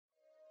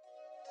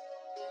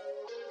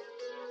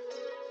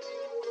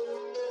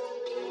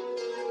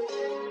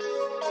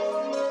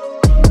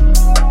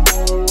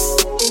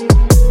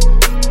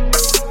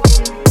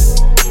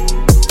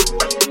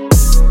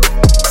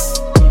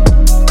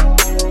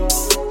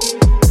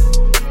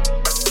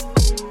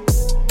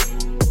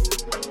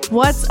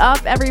What's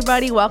up,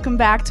 everybody? Welcome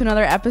back to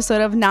another episode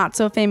of Not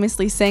So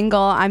Famously Single.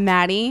 I'm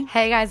Maddie.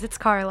 Hey guys, it's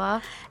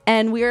Carla.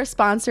 And we are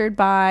sponsored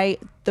by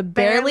the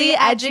Barely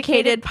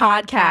Educated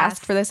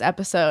podcast for this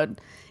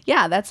episode.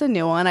 Yeah, that's a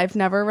new one. I've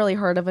never really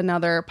heard of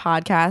another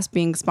podcast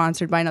being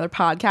sponsored by another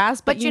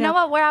podcast. But you know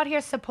what? We're out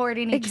here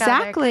supporting each other.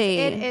 Exactly.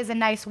 It is a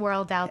nice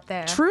world out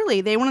there.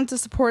 Truly. They wanted to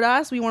support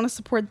us. We want to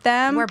support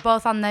them. We're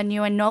both on the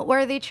new and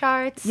noteworthy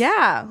charts.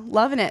 Yeah,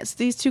 loving it. So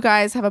these two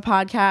guys have a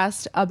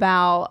podcast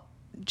about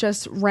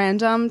just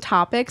random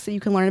topics that you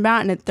can learn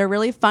about, and they're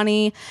really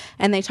funny,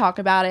 and they talk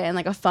about it in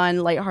like a fun,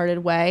 lighthearted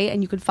way.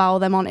 And you can follow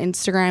them on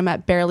Instagram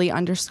at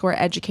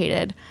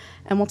barely_educated.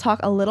 And we'll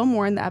talk a little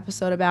more in the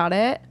episode about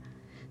it.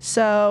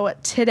 So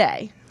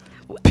today,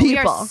 we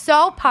are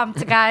so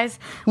pumped, guys.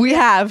 we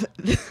have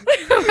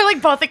we're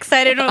like both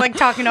excited. We're like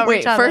talking over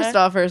each other.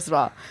 First of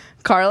all,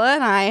 Carla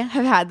and I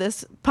have had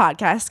this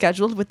podcast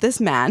scheduled with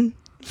this man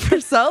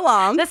for so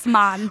long. This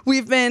man.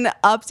 We've been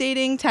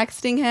updating,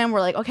 texting him.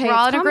 We're like, okay, we're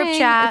all in a group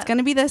chat. It's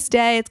gonna be this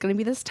day. It's gonna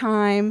be this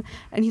time.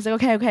 And he's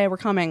like, okay, we're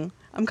coming.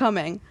 I'm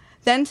coming.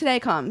 Then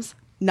today comes.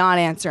 Not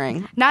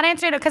answering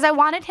because I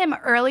wanted him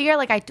earlier.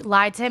 Like I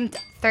lied to him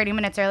 30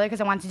 minutes earlier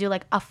because I wanted to do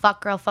like a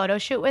fuck girl photo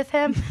shoot with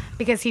him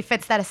because he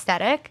fits that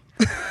aesthetic.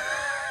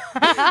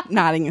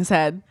 Nodding his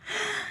head.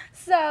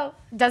 So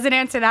doesn't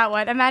answer that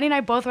one. And Maddie and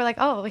I both were like,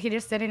 oh, he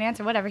just didn't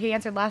answer. Whatever. He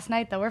answered last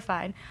night though. We're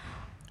fine.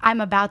 I'm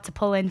about to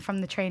pull in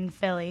from the train in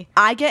Philly.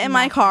 I get in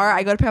my car.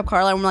 I go to pick up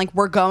Carla. And I'm like,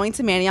 we're going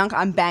to Manayunk.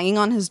 I'm banging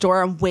on his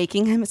door. I'm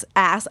waking his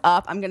ass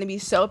up. I'm going to be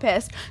so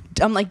pissed.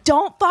 I'm like,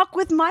 don't fuck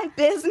with my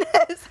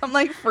business. I'm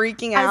like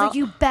freaking out. I was like,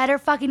 you better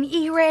fucking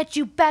Erich.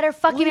 You better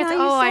fucking answer.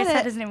 Oh, I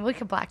said his name. We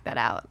could black that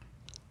out.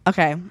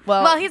 Okay.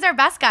 Well, he's our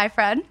best guy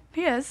friend.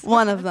 He is.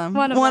 One of them.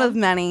 One of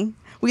many.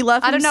 We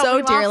love him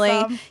so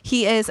dearly.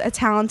 He is a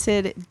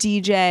talented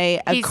DJ,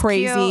 a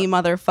crazy cute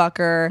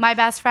motherfucker. My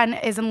best friend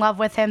is in love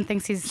with him,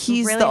 thinks he's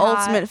really the hot.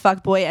 ultimate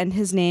fuckboy, and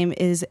his name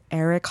is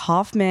Erich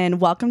Hoffman.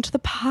 Welcome to the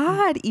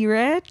pod,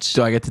 Erich.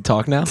 Do I get to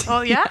talk now?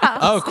 Oh, yeah.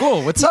 Oh,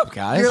 cool. What's up,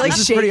 guys? You're like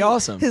this shaking. is pretty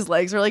awesome. His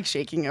legs are like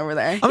shaking over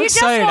there. I'm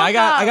excited. I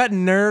got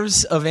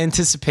nerves of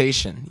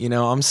anticipation. You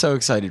know, I'm so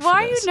excited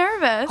Why for this. are you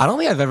nervous? I don't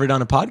think I've ever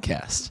done a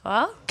podcast.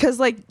 Well, because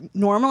like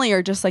normally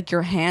you're just like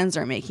your hands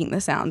are making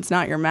the sounds,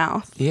 not your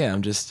mouth. Yeah,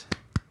 I'm just...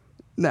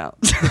 No.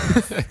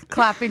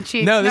 Clapping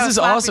cheeks. No, this is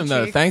awesome,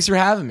 though. Thanks for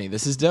having me.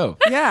 This is dope.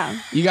 Yeah.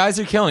 You guys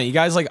are killing it. You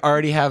guys like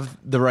already have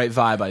the right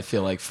vibe, I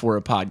feel like, for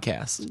a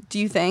podcast. Do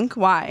you think?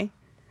 Why?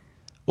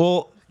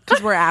 Well...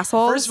 Because we're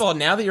assholes? First of all,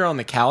 now that you're on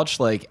the couch,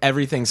 like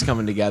everything's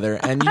coming together,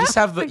 and you just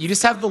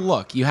have the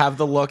look. You have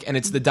the look, and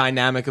it's the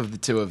dynamic of the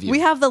two of you. We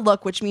have the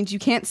look, which means you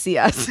can't see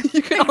us.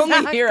 You can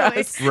only hear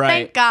us. Right.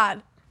 Thank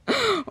God.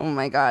 Oh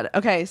my God.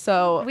 Okay,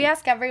 so we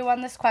ask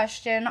everyone this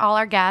question, all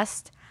our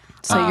guests.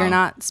 So you're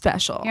not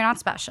special. You're not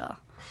special.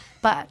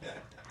 But,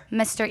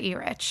 Mr.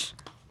 Erich,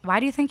 why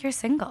do you think you're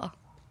single?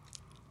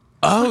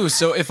 Oh,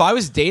 so if I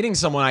was dating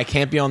someone, I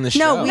can't be on the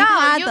show?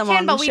 No, you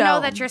can, but we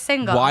know that you're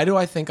single. Why do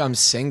I think I'm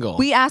single?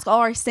 We ask all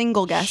our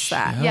single guests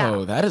that. Oh,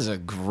 Yeah. that is a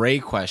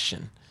great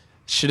question.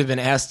 Should have been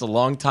asked a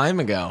long time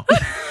ago.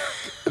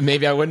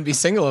 Maybe I wouldn't be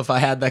single if I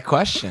had that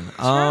question.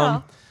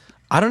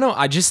 I don't know.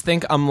 I just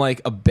think I'm like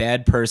a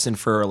bad person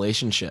for a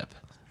relationship.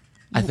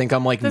 I think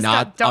I'm like I'm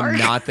not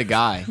the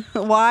guy.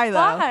 Why though?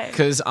 Why?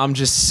 Because I'm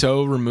just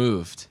so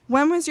removed.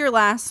 When was your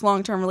last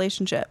long-term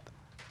relationship?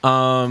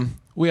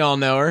 We all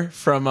know her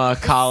from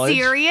college.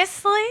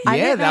 Seriously?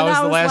 Yeah, that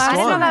was the last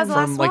one that was the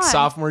from last like one.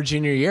 sophomore,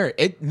 junior year.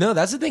 No,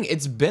 that's the thing.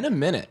 It's been a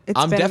minute.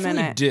 I'm been a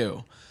definitely minute.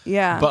 due.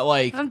 Yeah. But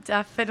like, I'm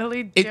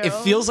definitely due. it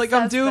feels like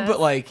I'm due, but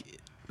like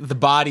the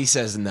body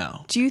says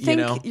no. Do you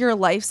think your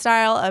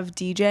lifestyle of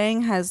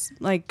DJing has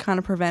like kind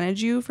of prevented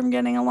you from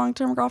getting a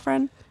long-term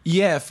girlfriend?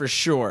 Yeah, for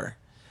sure.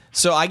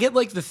 So I get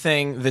like the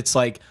thing that's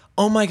like,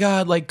 oh my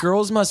God, like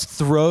girls must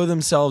throw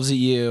themselves at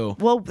you.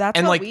 Well, that's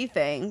and what like, we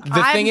think.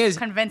 The thing is,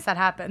 convinced that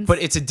happens.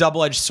 but it's a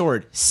double-edged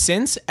sword.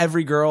 Since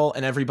every girl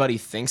and everybody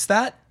thinks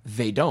that,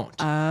 they don't.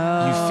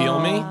 You feel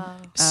me?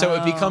 So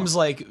it becomes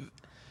like,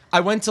 I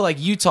went to like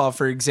Utah,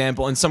 for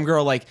example, and some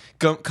girl like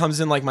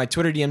comes in like my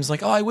Twitter DMs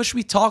like, oh, I wish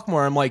we talk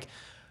more. I'm like,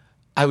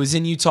 I was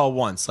in Utah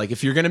once. Like,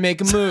 if you're going to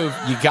make a move,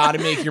 you got to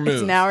make your move.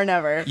 It's now or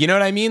never. You know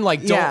what I mean? Like,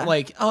 don't Yeah.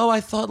 like, oh,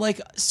 I thought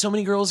like so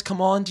many girls come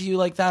on to you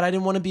like that. I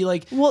didn't want to be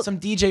like some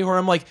DJ whore.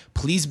 I'm like,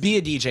 please be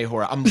a DJ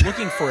whore. I'm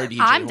looking for a DJ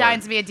I'm whore. dying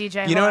to be a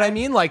DJ. You know what I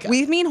mean? Like,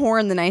 We mean whore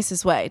in the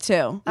nicest way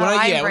too. when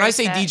I embrace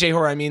say it. DJ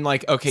whore, I mean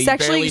like, okay,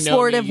 Sexually you barely know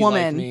explorative me, you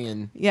woman. like me,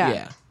 and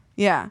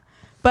Yeah.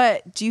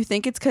 But do you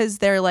think it's because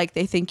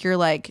they think you're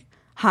like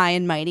high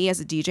and mighty as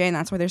a DJ, and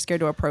that's why they're scared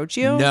to approach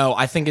you? No,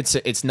 I think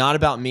it's not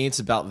about me. It's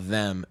about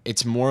them.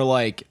 It's more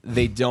like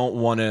they don't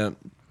want to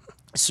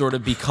sort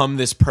of become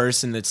this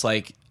person that's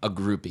like a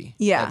groupie.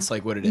 Yeah. That's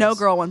like what it is. No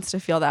girl wants to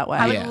feel that way.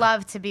 I would Yeah.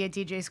 love to be a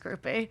DJ's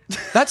groupie.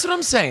 That's what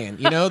I'm saying.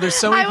 You know, there's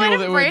so many I would people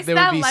that embrace would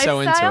that be so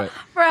into lifestyle it.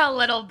 for a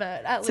little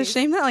bit, at It's least. a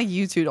shame that like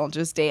you two don't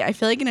just date. I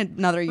feel like in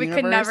another We universe,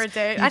 could never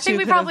date. you I think two we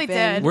could have probably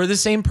been- did. We're the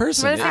same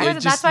person. We're the same person.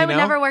 just, That's why it you would know,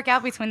 never work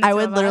out between the I two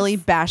would of literally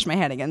us. bash my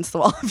head against the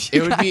wall if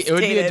you It would be guys a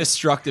dated.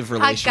 destructive A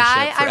relationship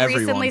guy for I everyone.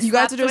 recently You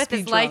guys slept would just with be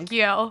is drunk. like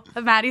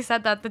you. Maddie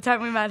said that the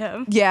time we met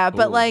him. Yeah,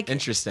 but Ooh, like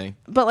interesting.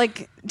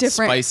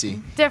 different.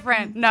 Spicy.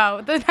 Different.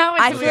 No. Now it's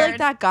I feel like weird.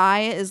 that guy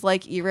is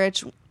like Erich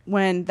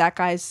when that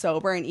guy is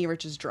sober and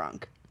Erich is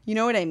drunk. You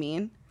know what I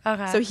mean?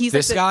 Okay. So he's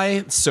This like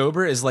guy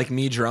sober is like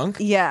me drunk.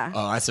 Yeah,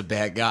 Oh, that's a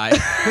bad guy.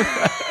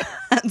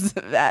 that's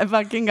that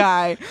fucking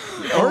guy.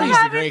 Or he's a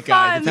having great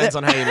guy. fun. Depends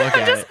on how you look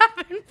at just it.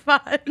 having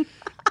fun.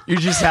 You're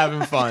just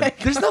having fun.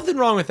 There's nothing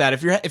wrong with that.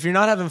 If you're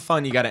not having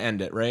fun, you got to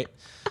end it, right?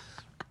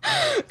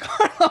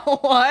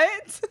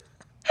 What?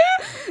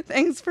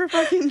 Thanks for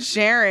fucking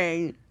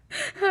sharing.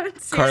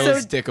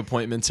 Carla's dick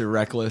appointments are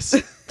reckless.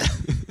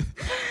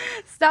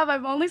 Stop.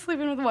 I'm only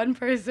sleeping with one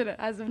person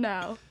as of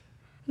now.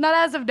 Not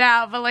as of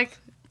now, but like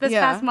this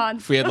Yeah. past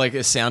month. If we had like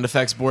a sound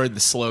effects board, the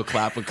slow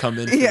clap would come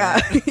in. for Yeah,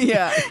 that.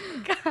 yeah.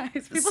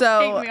 Guys, people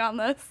So- hate me on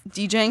this.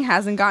 DJing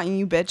hasn't gotten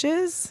you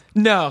bitches.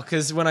 No,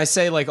 because when I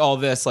say like all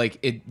this,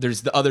 like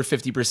there's the other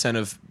 50%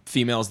 of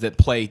females that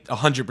play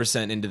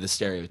 100% into the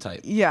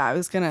stereotype. Yeah, I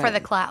was gonna For the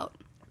clout.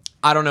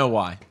 I don't know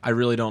why. I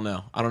really don't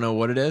know. I don't know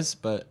what it is,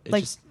 but it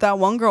like just that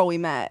one girl we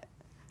met.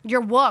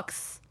 Your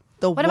wooks.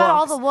 The What about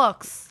all the wooks?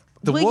 wooks?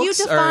 the Will you wooks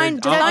define- are,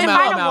 define- I'm Define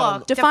out- I'm a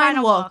out. wook. Define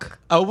a wook.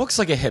 A wook's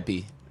like a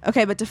hippie.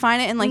 Okay, but define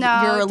it in like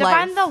No, your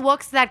define life. the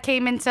wooks that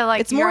came into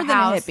like It's your more than a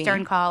house hippie.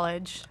 during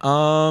college.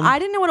 I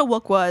didn't know what a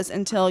wook was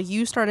until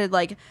you started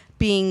like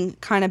being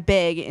kind of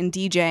big in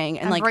DJing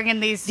and like bringing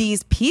these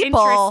people,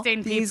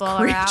 interesting these people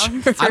around.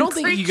 creatures. I don't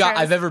think creatures.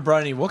 I've ever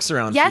brought any wooks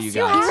around Yes, for you you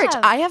guys. have. Rich,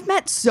 I have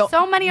met so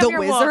many of the your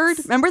wizard.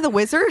 wooks. Remember the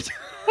wizard?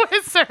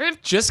 Wizard.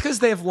 Just because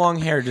they have long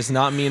hair does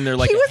not mean they're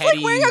like He a was like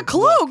heady wearing a wook.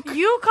 cloak.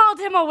 You called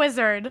him a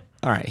wizard.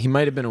 All right, he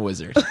might have been a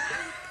wizard.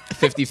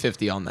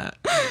 50-50 on that.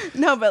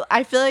 No, but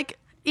I feel like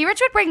Erich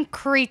would bring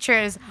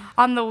creatures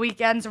on the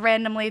weekends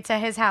randomly to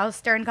his house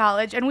during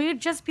college, and we would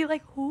just be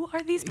like, "Who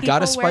are these people?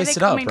 Gotta Where are spice they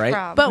it up, coming right?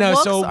 from?" But no,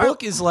 wooks so a are-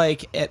 wook is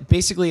like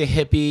basically a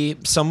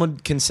hippie. Some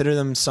would consider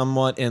them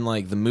somewhat in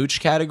like the mooch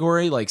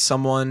category, like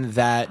someone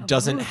that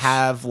doesn't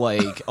have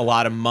like a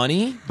lot of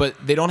money, but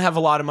they don't have a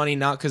lot of money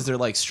not because they're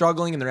like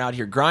struggling and they're out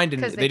here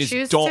grinding. 'Cause They they choose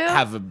just don't to?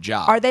 have a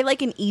job. are they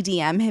like an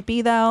EDM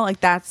hippie though? Like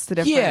that's the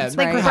difference. Yeah,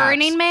 like right? perhaps.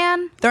 Burning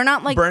Man. They're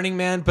not like Burning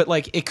Man, but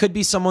like it could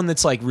be someone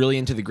that's like really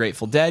into the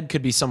Grateful Dead,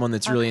 could be someone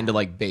that's really into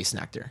like bass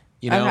nectar.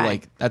 You know, Okay.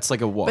 like that's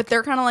like a wook. but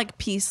they're kind of like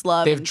peace,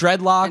 love. They have and-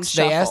 dreadlocks. and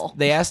They shuffle.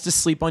 ask to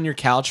sleep on your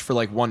couch for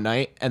like one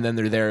night, and then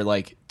they're there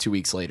like 2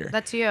 weeks later.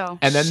 That's you.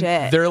 and then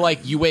Shit. they're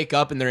like, you wake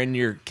up and they're in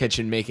your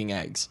kitchen making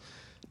eggs.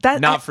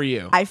 That, Not for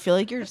you. I feel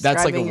like you're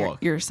That's like a describing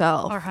wook.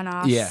 yourself. or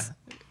Hanas. Yeah,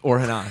 or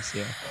Hanas.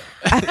 Yeah.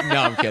 No,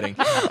 I'm kidding.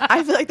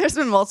 I feel like there's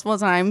been multiple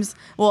times.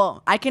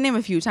 Well, I can name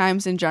a few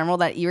times in general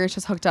that Erich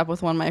has hooked up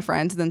with one of my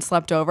friends, then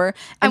slept over and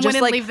And just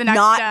wouldn't like leave the next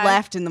not day.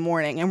 left in the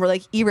morning. And we're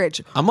like, Erich,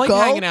 I'm like go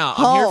hanging out.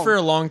 home. I'm here for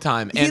a long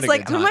time. And He's a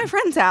like, good I'm time. at my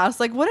friend's house,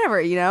 like whatever,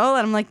 you know.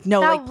 And I'm like,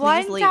 no, That like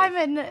one please leave. time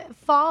in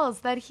Falls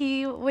that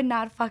he would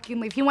not fucking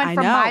leave. He went I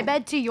from know. my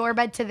bed to your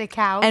bed to the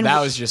couch. And-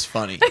 That was just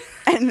funny.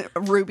 And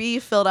Ruby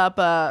filled up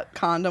a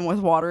condom with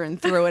water and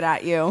threw it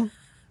at you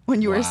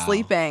when you were Wow.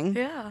 sleeping.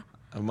 yeah.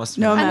 I must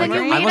No have been,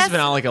 memory. I must have been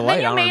out like a light.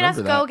 Then you I don't made us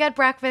remember go that. get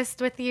breakfast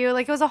with you.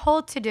 Like it was a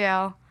whole to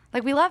do.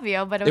 Like we love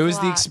you, but It was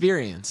a the lot.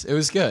 experience. It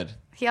was good.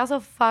 He also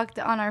fucked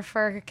on our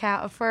fur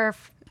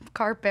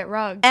carpet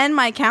rug And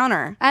my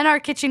counter. and our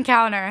kitchen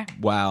counter.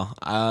 Wow.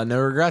 No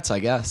regrets, I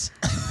guess.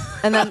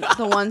 And then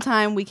the one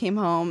time we came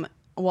home,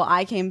 well,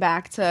 I came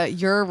back to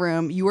your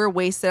room. You were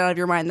wasted out of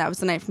your mind. That was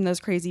the night from those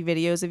crazy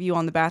videos of you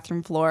on the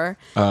bathroom floor.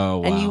 Oh,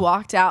 wow. And you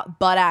walked out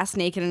butt ass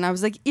naked. And I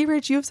was like,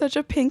 Erich, you have such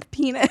a pink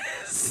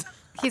penis.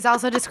 He's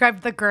also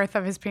described the girth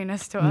of his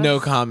penis to us.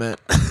 No comment.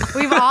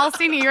 We've all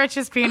seen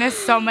Erich's penis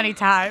so many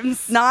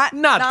times. Not so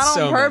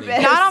on many.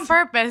 purpose. Not on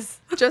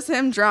purpose. Just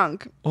him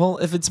drunk. Well,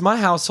 if it's my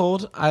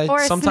household, I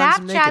Or sometimes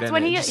am naked Snapchats in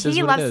when it. he It just is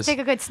he what it loves to is. take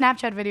a good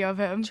Snapchat video of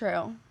him.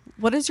 True.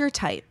 What is your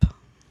type?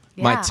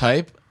 My Yeah.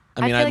 type?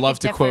 I mean, feel I'd like love it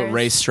to quote differs.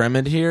 Ray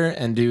Stremmond here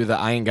and do the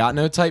I ain't got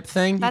no type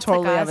thing. That's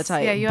totally like have a us.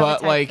 type. Yeah, you have a But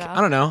type, like, though. I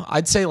don't know.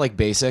 I'd say like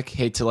basic.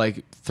 Hate to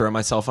like throw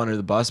myself under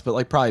the bus, but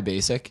like probably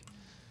basic.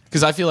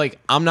 Because I feel like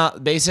I'm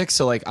not basic,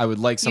 so like I would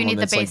like someone need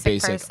the that's like basic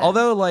basic. person.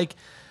 Although like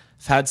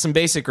I've had some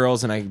basic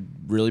girls and I'm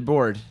really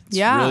bored. It's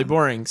Yeah. really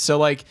boring. So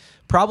like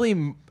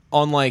probably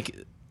on like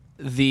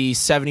the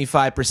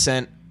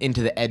 75%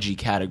 into the edgy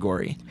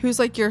category. Who's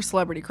like your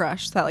celebrity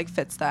crush that like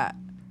fits that?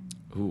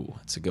 Ooh,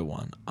 that's a good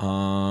one.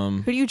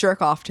 Who do you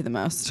jerk off to the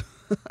most?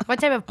 What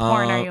type of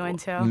porn are you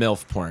into?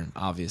 MILF porn,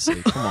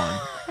 obviously. Come on.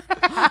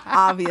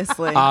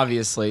 Obviously.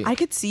 Obviously. I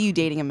could see you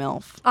dating a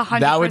MILF. 100%.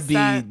 That would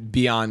be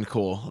beyond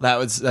cool.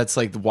 That's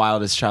like the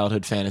wildest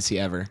childhood fantasy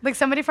ever. like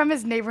somebody from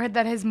his neighborhood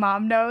that his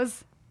mom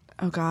knows.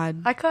 Oh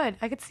God. I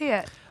could see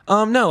it.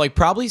 No, like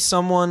probably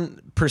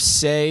someone per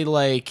se,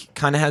 like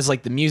kind of has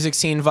like the music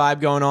scene vibe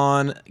going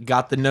on.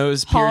 Got the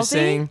nose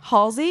piercing.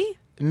 Halsey?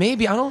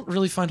 Maybe I don't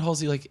really find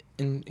Halsey like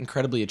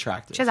incredibly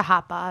attractive. She has a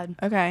hot bod.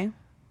 Okay.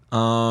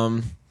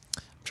 I'm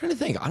trying to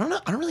think. I don't know.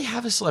 I don't really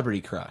have a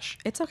celebrity crush.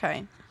 It's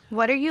okay.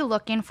 What are you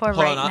looking for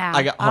Hold right on, now?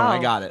 I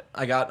got it.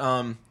 I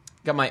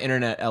got my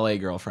internet LA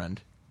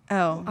girlfriend.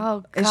 Oh.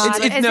 Oh Is God.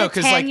 she- Is it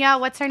 'cause, like, Tanya?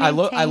 What's her name? I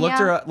looked Tanya?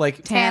 her up,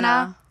 like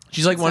Tana.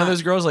 she's like one of not-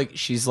 those girls. Like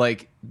she's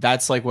like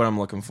that's like what I'm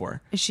looking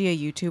for. Is she a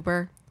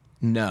YouTuber?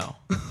 No,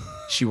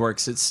 she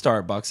works at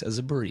Starbucks as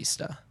a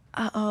barista.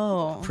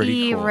 Oh.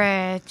 Pretty cool.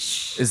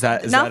 Rich. Is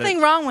that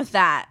Nothing wrong with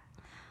that.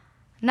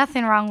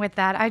 Nothing wrong with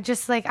that. I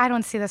just like I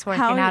don't see this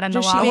working How out in the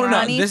does she long make run.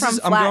 money from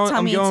flat I'm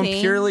tummy going tea?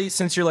 purely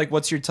since you're like,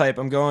 what's your type?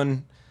 I'm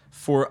going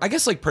for I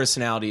guess like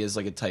personality is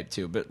like a type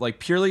too, but like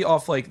purely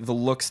off like the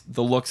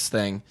looks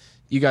thing.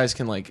 You guys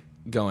can like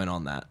go in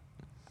on that.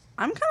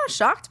 I'm kind of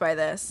shocked by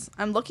this.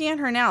 I'm looking at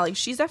her now. Like,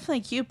 she's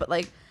definitely cute, but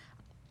like,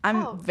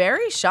 I'm Oh.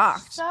 very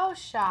shocked. So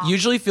shocked.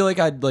 Usually feel like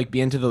I'd like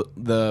be into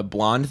the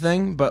blonde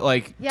thing, but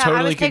like Yeah, totally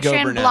I was could go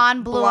picturing brunette.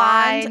 blonde,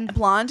 blue-eyed.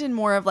 Blonde and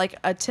more of like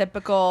a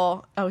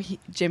typical. Oh,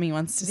 Jimmy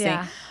wants to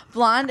Yeah. sing.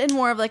 Blonde and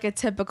more of like a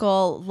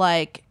typical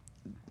like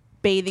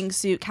bathing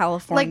suit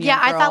California. Like, yeah,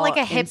 I thought like a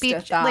girl, hippie,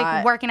 Insta thought.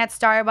 like working at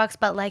Starbucks,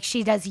 but like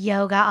she does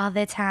yoga all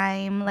the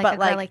time. Like but a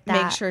girl like, like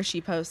that. make sure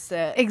she posts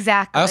it.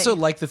 Exactly. I also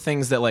like the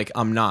things that like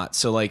I'm not.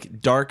 So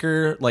like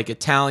darker, like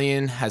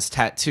Italian, has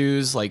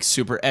tattoos, like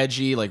super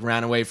edgy, like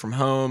ran away from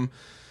home.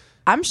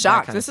 I'm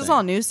shocked. kind of This is thing.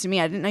 all news to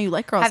me. I didn't know you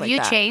like girls Have like you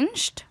that.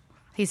 changed?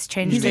 He's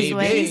changed Maybe. his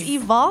ways.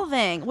 He's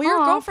evolving. Well, your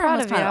Aw, I'm girlfriend proud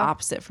was of kind of you.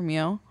 opposite from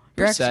you.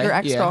 Per se, Your yeah.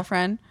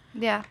 ex-girlfriend.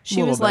 Yeah. She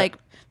Little was bit. like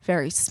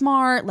very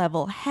smart,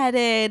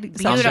 level-headed,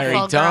 Sounds very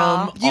Beautiful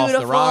dumb, girl. off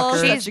the rocker.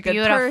 such She's a good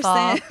beautiful.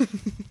 person.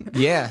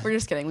 Yeah. We're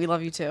just kidding. We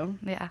love you too.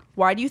 Yeah.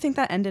 Why do you think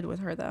that ended with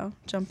her though?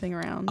 Jumping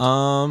around.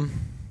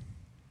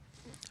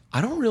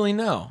 I don't really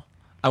know.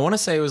 I want to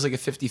say it was like a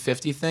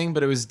 50-50 thing,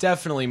 but it was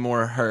definitely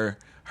more her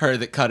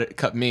that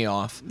cut me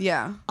off.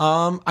 yeah.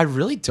 I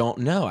really don't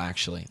know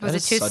actually. Was That it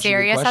is too such a good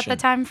serious at the question.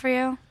 time for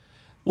you?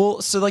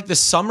 Well, so like the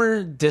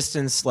summer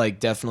distance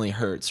like definitely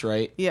hurts,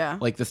 right? Yeah.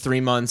 Like the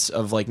 3 months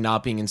of like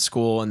not being in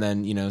school, and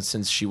then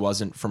since she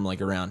wasn't from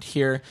like around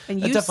here,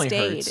 And that you definitely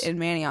stayed hurts. in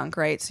Manayunk,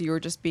 right? So you were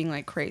just being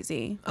like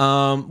crazy.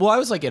 Well, I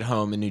was like at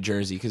home in New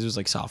Jersey because it was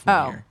like sophomore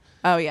Oh. year.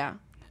 Oh yeah.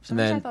 For some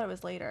And reason I then- thought it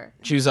was later.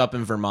 She was up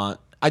in Vermont.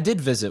 I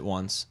did visit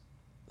once,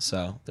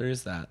 so there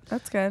is that.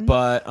 That's good.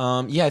 But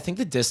yeah, I think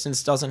the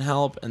distance doesn't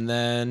help, and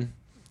then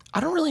I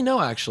don't really know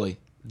actually.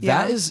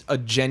 Yeah? That is a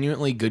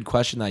genuinely good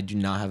question that I do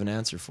not have an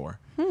answer for.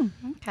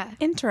 Okay.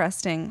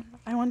 Interesting.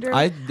 I wonder.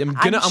 I'm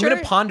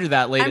gonna ponder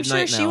that late I'm at sure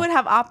night she now. would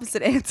have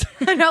opposite answers.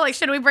 I know, like,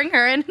 should we bring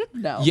her in?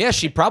 No. Yeah,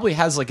 she probably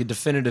has like a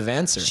definitive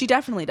answer. She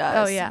definitely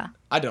does. Oh, yeah.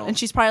 I don't. And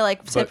she's probably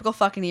like typical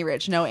fucking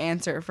Erich. No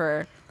answer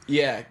for.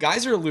 Yeah,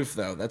 guys are aloof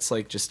though. That's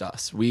like just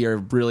us. We are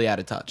really out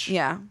of touch.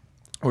 Yeah.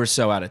 We're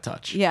so out of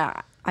touch.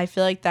 Yeah. I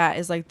feel like that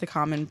is like the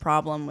common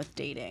problem with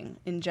dating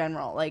in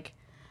general. Like,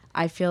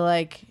 I feel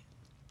like,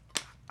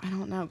 I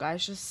don't know,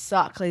 guys just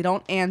suck. They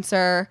don't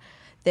answer.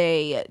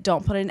 They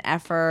don't put in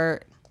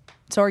effort.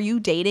 So are you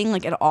dating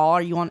like at all?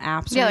 Are you on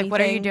apps? Yeah, or like,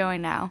 what are you anything?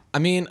 doing now? I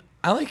mean,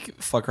 I like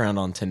fuck around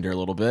on Tinder a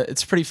little bit.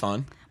 It's pretty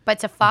fun. But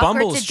to fuck or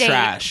Bumble's to date?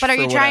 trash But are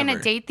for you trying to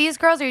whatever. date these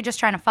girls, or are you just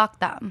trying to fuck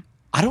them?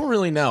 I don't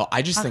really know.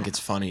 I just think it's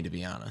funny, to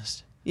be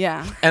honest.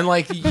 Yeah. And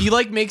like you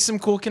like make some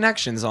cool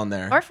connections on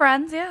there. Or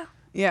friends, yeah.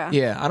 Yeah.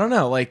 Yeah, I don't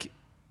know. Like,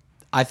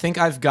 I think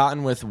I've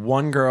gotten with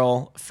one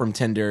girl from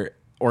Tinder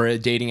or a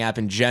dating app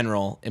in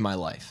general in my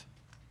life.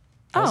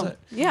 That was Oh, it.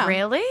 yeah.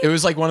 Really? It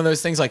was like one of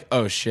those things like,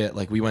 oh shit,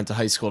 like we went to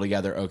high school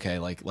together. Okay,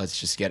 like let's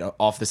just get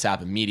off this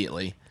app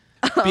immediately.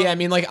 But yeah, I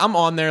mean, like I'm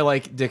on there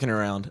like dicking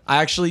around. I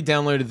actually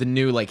downloaded the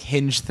new like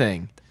Hinge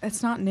thing.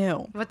 It's not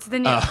new. What's the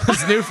new?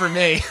 It's new for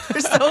me.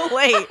 You're so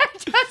late.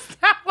 Just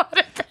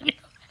downloaded the new.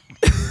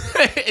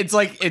 It's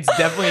like it's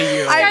definitely a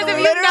year. I old. Guys, if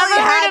you've literally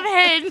never had-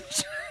 heard of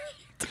Hinge,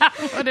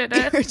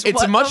 downloaded it. It's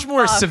What a much the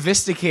more fuck?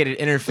 sophisticated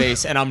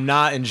interface, and I'm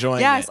not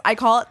enjoying Yes, it. I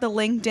call it the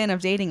LinkedIn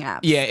of dating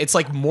apps. Yeah, it's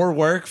like more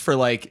work for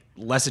like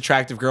less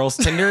attractive girls.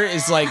 Tinder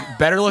is like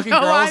better looking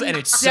No, girls, I'm and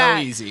it's dead.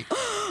 so easy.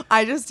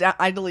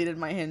 I deleted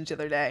my Hinge the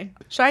other day.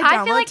 Should I download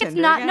I feel like Tinder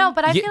it's not. again? No,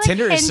 but I Yeah, feel like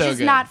Tinder is Hinge so is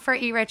good. not for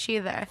Erich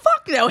either.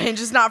 Fuck no, Hinge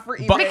is not for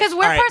But- Erich. Because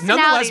we're All right,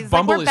 nonetheless, personalities. Like,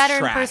 Bumble we're is better in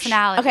trash.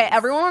 personality. Okay,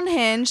 everyone on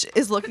Hinge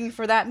is looking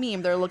for that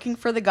meme. They're looking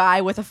for the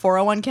guy with a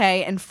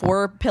 401k and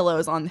 4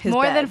 pillows on his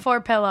More bed. than 4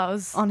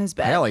 pillows. on his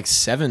bed. I got like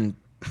 7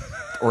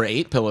 or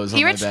 8 pillows on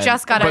my Erich bed.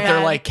 just got a but they're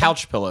bed. like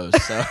couch pillows.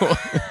 So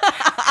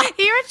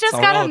Erich just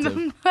all got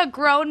relative. a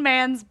grown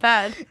man's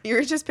bed.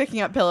 You're just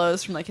picking up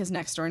pillows from like his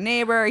next door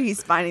neighbor.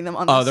 He's finding them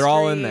on the they're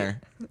all in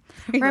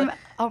street. there.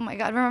 Oh my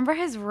God. Remember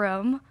his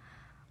room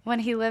when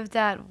he lived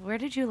at, where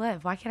did you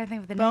live? Why can't I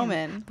think of the name?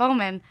 Bowman.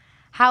 Bowman.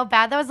 How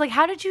bad that was. Like,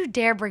 how did you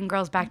dare bring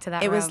girls back to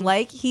that It room? was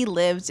like he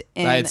lived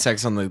in I had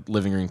sex on the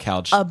living room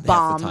couch a half the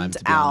time, bombed to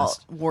be out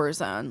honest. war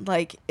zone.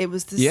 Like it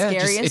was the Yeah,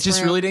 scariest. it just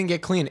room. really didn't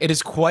get clean. It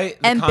is quite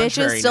the And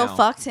contrary bitches still now.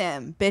 fucked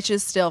him.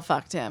 Bitches still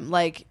fucked him.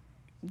 Like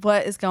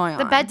What is going on?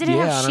 The bed didn't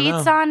Yeah, I have don't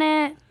sheets know. on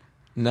it.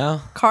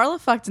 No, Carla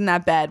fucked in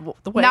that bed.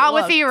 The way Not it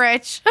with looked.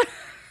 Erich.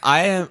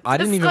 I didn't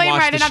even Disclaimer, I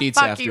wash did the not sheets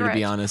fuck after, you, to be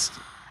Rich. honest.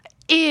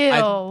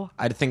 Ew.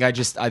 I think I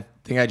just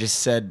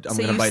said I'm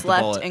So gonna you bite the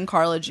slept bullet. in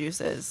Carla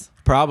juices.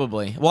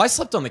 Probably. Well, I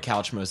slept on the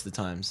couch most of the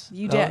times.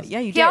 You That did. was- Yeah,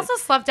 you did. He also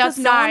slept 'Cause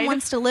no one outside.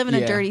 wants to live in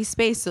Yeah. a dirty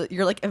space, so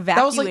you're like That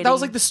evacuating.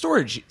 was like the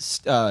storage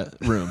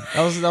room.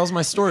 That was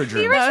my storage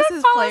room. Erich That was would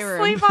his fall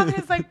playroom. asleep on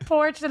his like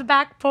porch, the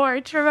back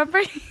porch.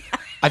 Remember?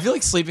 I feel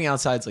like sleeping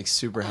outside is like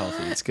super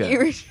healthy. It's good.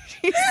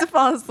 You used to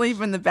fall asleep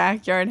in the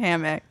backyard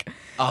hammock.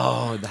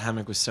 Oh, the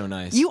hammock was so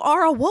nice. You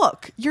are a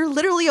wook. You're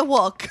literally a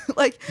wook.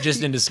 Like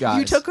Just in disguise.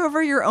 You took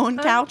over your own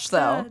couch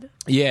though,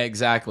 Yeah,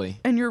 exactly.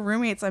 and your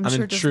roommates, I'm I'm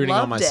sure, just intruding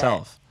loved on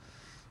myself. It.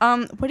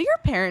 What do your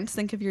parents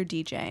think of your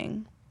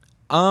DJing?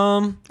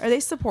 Um, Are they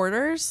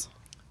supporters?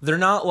 they're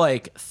not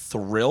like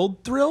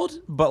thrilled,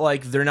 but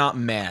like they're not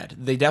mad.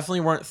 They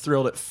definitely weren't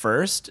thrilled at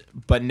first,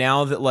 but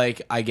now that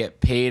like I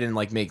get paid and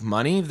like make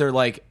money, they're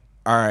like,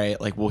 all right,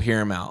 like we'll hear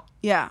him out,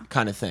 Yeah.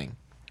 kind of thing.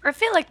 I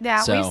feel like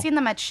now So- we've seen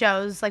them at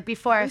shows. Like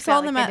before, I We saw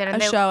felt them like they at did, a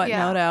and they- show at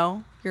yeah.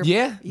 Noto.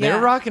 Yeah,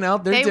 they're rocking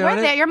out. They're They doing were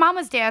it. there. Your mom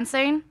was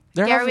dancing.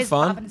 They're Gary having was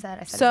fun. popping his head.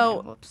 I said So- his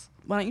name. Whoops.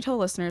 Why don't you tell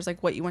listeners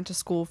like what you went to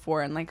school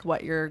for and like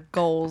what your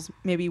goals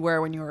maybe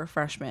were when you were a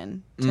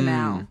freshman to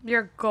now?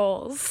 Your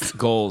goals.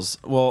 Goals.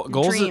 Well,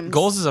 Dreams.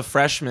 goals as a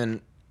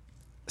freshman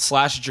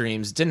 /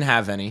 dreams. Didn't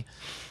have any.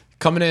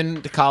 Coming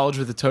into college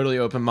with a totally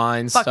open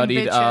mind. Fucking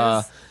Studied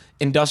bitches.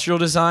 industrial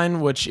design,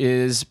 which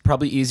is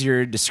probably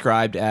easier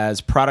described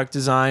as product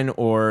design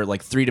or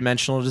like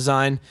 3-dimensional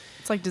design.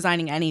 It's like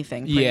designing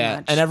anything. Pretty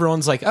much. And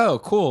everyone's like, oh,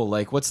 cool.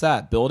 Like, what's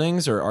that?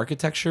 Buildings or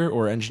architecture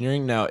or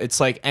engineering? No, it's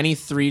like any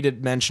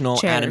 3-dimensional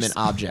Chairs. animate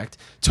object.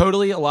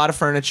 Totally a lot of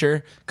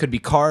furniture. Could be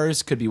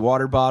cars, could be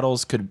water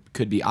bottles, could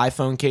be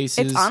iPhone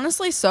cases. It's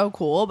honestly so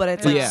cool, but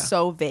it's like Yeah.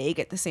 so vague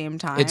at the same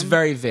time. It's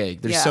very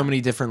vague. There's Yeah. so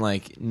many different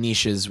like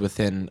niches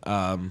within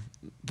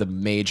the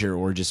major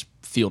or just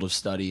field of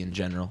study in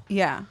general.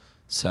 Yeah.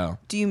 So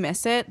Do you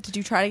miss it? Did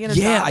you try to get a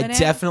yeah, job I in it?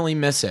 definitely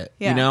miss it.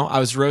 Yeah. You know, I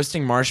was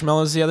roasting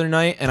marshmallows the other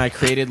night, and I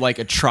created like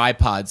a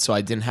tripod so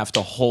I didn't have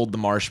to hold the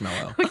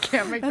marshmallow.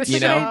 Can't make That's the a You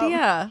good know?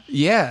 idea.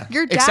 Yeah,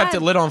 Your except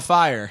dad- it lit on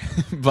fire.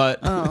 But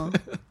Oh,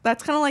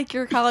 that's kind of like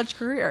your college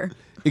career.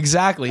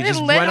 exactly, It just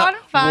lit went on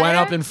up, fire? went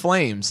up in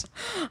flames.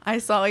 I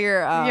saw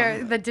your.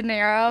 The De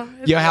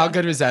Niro. Yo, how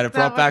good was that? It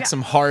brought was back good.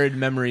 some horrid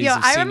memories Yo,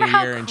 of I senior remember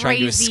how year and trying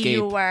to crazy escape.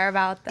 you were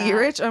about that.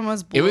 Erich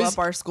almost blew was- up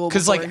our school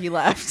 'cause, before like, he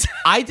left.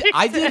 I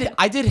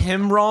did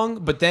him wrong,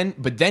 but then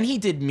he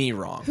did me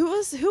wrong. Who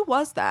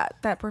was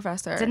that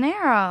professor? De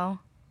Niro.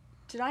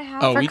 Did I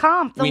have? Oh, For we-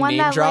 comp, the we one name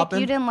that like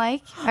dropping? you didn't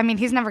like. I mean,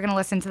 he's never gonna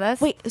listen to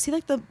this. Wait, is he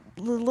like the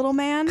little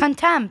man?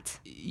 Contempt.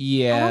 I don't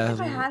Yeah,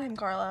 think I had him,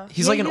 Carla.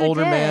 he's Yeah, like an you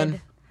older did.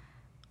 man.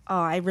 Oh,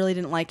 I really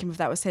didn't like him. If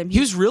that was him, He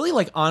was really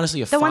like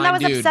honestly a The fine one that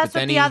was dude, obsessed but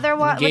then with the he other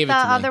one, gave with the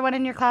it to me. other one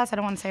in your class. I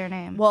don't want to say her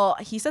name. Well,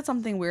 he said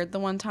something weird the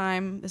one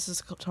time. This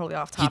is totally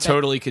off He topic.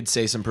 totally could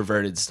say some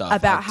perverted stuff.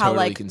 about I how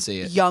totally like can see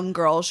it. young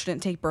girls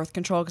shouldn't take birth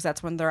control because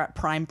that's when they're at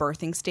prime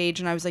birthing stage,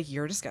 and I was like,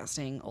 "You're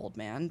disgusting, old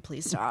man.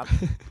 Please stop."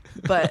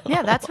 But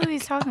yeah, that's who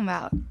he's talking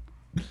about.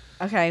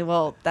 okay,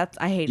 well, that's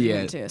I hated Yeah,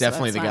 him too. so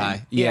definitely that's the fine.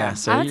 guy. Yeah,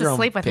 so I went you're to on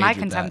sleep with page my that.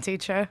 contempt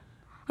teacher.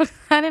 I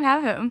didn't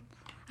have him.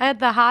 I had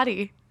the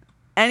hottie.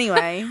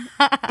 Anyway,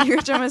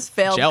 Erich almost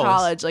failed Jealous.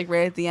 college like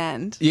right at the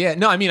end, Yeah,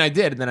 no, I mean I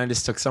did, and then I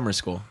just took summer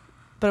school.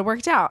 but it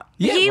worked out.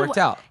 Yeah, He it worked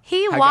out.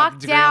 He I got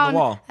walked the degree on the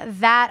wall. down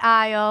that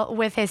aisle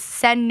with his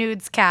Send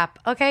Nudes cap.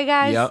 Okay,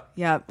 guys? Yep.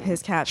 Yep,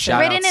 his cat.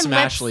 Shout Written out in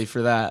Smashly lips.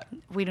 for that.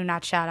 We do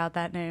not shout out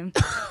that name.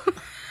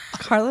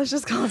 Carla's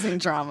just causing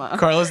drama.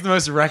 Carla's the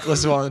most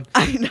reckless one.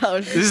 I know.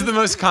 This is the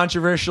most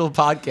controversial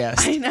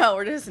podcast. I know.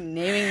 We're just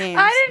naming names.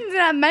 I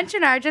didn't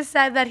mention her. I just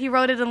said that he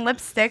wrote it in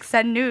lipstick,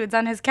 Send Nudes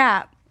on his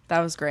cap. That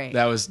was great.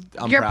 That was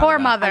I'm Your proud poor of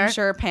that. mother. I'm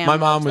sure Pam. My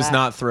mom loved was that.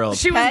 not thrilled.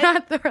 She was Peg?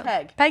 not thrilled.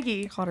 Peg.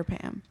 Peggy. I called her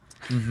Pam.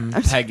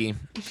 Peggy,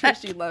 I'm sure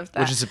she loved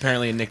that. which is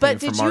apparently a nickname but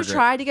for did you Margaret.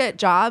 try to get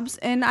jobs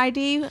in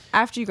ID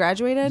after you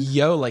graduated?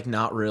 Yo, like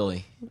not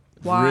really.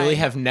 Why? Really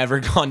have never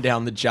gone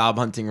down the job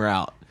hunting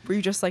route. Were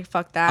you just like,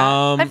 fuck that?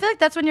 I feel like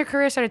that's when your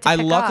career started to I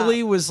pick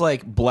luckily up. was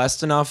like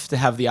blessed enough to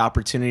have the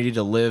opportunity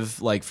to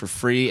live like for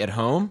free at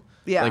home.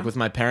 Yeah. Like with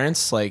my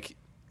parents. Like,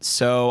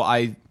 so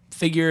I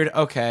figured,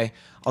 okay,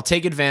 I'll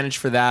take advantage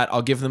for that.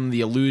 I'll give them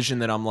the illusion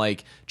that I'm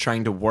like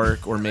trying to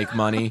work or make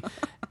money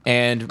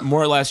and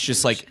more or less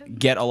just like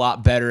get a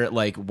lot better at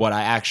like what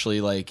I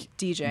actually like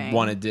DJing.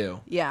 want to do.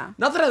 Yeah.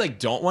 Not that I like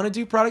don't want to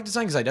do product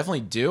design because I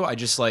definitely do. I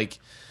just like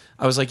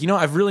I was like, you know,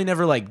 I've really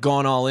never like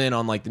gone all in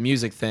on like the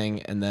music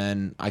thing, and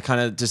then I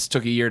kind of just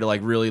took a year to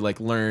like really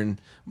like learn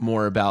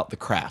more about the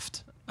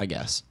craft, I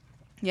guess.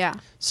 Yeah.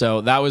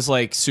 So that was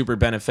like super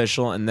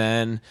beneficial, and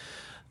then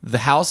the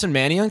house in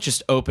Manayunk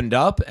just opened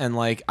up, and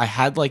like I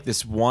had like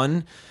this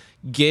one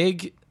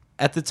gig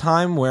at the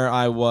time where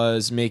I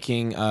was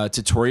making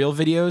tutorial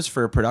videos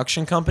for a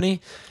production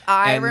company.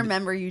 I And-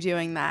 remember you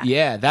doing that.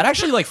 Yeah, that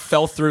actually like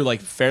fell through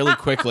like fairly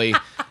quickly.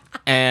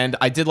 And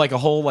I did like a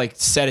whole like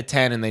set of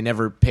 10 and they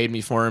never paid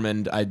me for them,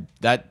 and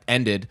that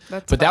ended.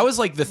 But that was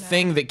like the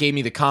thing that gave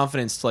me the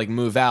confidence to like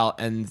move out,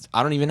 and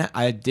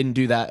I didn't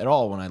do that at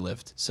all when I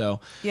lived.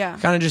 So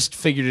kind of just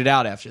figured it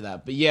out after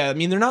that. But yeah, I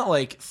mean, they're not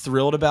like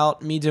thrilled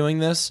about me doing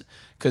this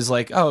because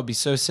like, oh, it'd be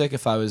so sick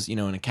if I was, an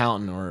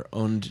accountant or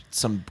owned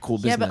some cool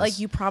business. Yeah, but like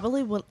you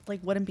probably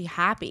wouldn't be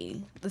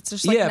happy. That's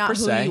just like not per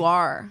who se. you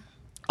are.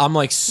 I'm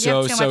like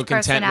so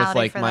content with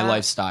like my that.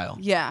 lifestyle.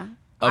 Yeah.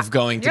 Of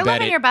going to You're bed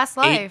living at your best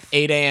life.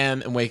 8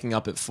 a.m. and waking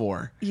up at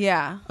 4.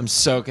 Yeah. I'm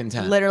so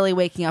content. Literally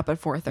waking up at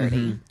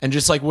 4:30. And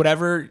just like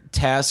whatever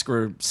task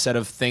or set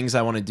of things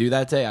I want to do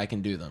that day, I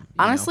can do them.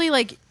 Honestly,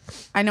 like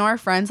I know our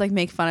friends like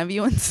make fun of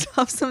you and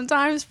stuff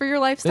sometimes for your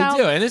They lifestyle.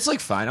 do, and it's like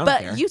fine. I don't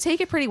care. But you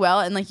take it pretty well,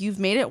 and like you've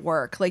made it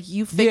work. Like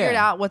you figured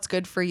out what's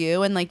good for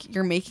you, and like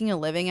you're making a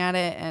living at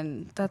it,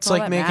 and that's It's all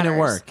like that making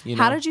matters. it work.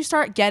 How did you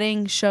start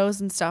getting shows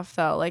and stuff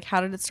though? Like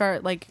how did it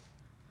start? Like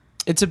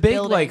It's a big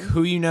building. like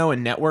who you know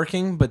and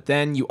networking, but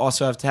then you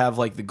also have to have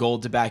like the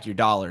gold to back your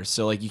dollars.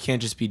 So like you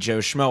can't just be Joe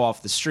Schmo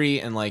off the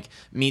street and like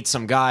meet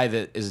some guy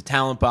that is a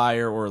talent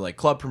buyer or like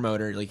club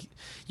promoter. Like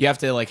you have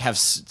to like have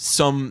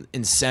some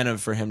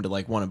incentive for him to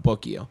like want to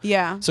book you.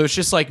 Yeah. So it's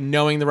just like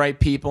knowing the right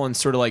people and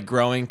sort of like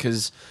growing,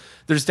 because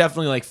there's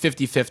definitely like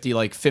 50-50,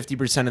 like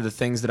 50% of the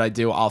things that I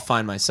do I'll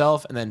find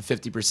myself, and then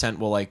 50%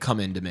 will like come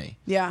into me.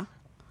 yeah.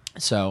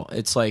 So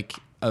it's like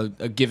a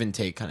give and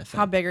take kind of thing.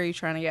 How big are you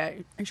trying to get? Are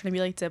you trying to be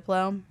like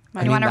Diplo?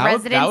 You want a that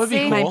would be residency?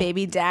 cool. My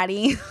baby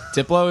daddy.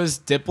 Diplo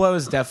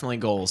is definitely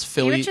goals.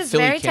 Philly Erich is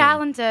Philly very King.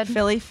 talented.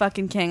 Philly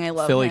fucking king. I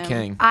love Philly him.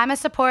 King. I'm a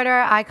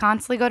supporter. I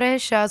constantly go to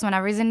his shows.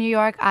 Whenever he's in New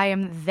York, I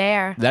am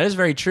there. That is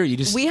very true. We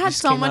you had just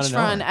so came out much of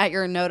fun nowhere. at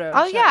your Noto.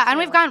 Oh show, yeah,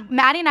 and too.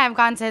 Maddie and I have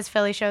gone to his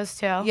Philly shows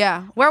too.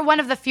 Yeah. We're one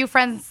of the few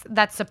friends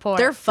that support.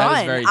 They're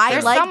fun. very I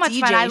true. like so much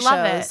DJ fun. I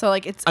love shows, it. So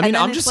like it's. I mean, and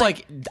then I'm it's just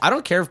like I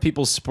don't care if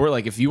people support.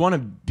 Like if you want to,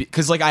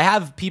 because like I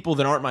have people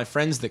that aren't my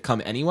friends that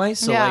come anyway.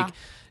 So Yeah. like,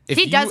 if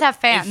He does have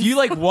fans. If you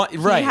like want,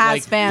 right? has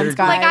like, fans, they're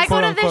guys. like I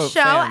go to quote-unquote this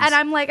show fans. and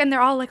I'm like, and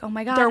they're all like, oh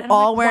my god. they're And I'm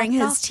all like, wearing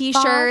what his the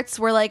fuck? t-shirts.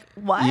 We're like,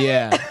 what?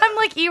 Yeah. I'm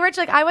like, Erich,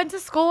 like I went to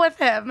school with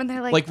him, and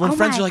they're like, Like when oh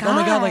friends my are like, oh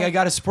my god, like I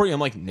gotta support you. I'm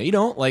like, no, you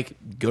don't. Like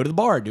go to the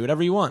bar, do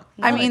whatever you want.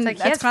 I No, mean, it's like,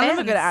 he that's has kind of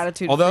a good fans.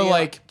 attitude. Although, for you.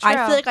 like, I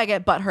True. feel like I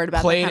get butthurt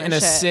about Played that kind in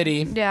of a shit.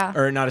 city, Yeah.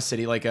 or not a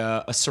city, like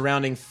a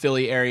surrounding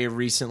Philly area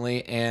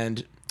recently,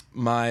 and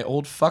my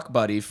old fuck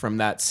buddy from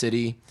that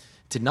city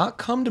did not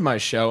come to my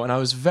show, and I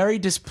was very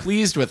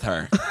displeased with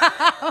her.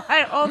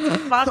 My old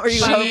fuck. Are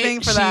you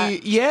hoping for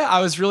that? Yeah,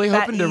 I was really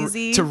That hoping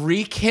easy? to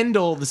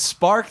rekindle the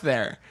spark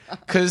there,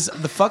 because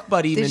the fuck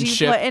buddy Did you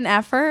ship. put in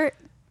effort?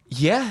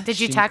 Yeah. Did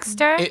you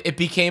text her? It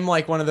became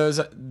like one of those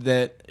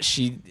that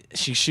she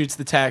shoots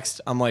the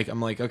text. I'm like,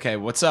 okay,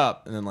 what's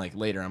up? And then like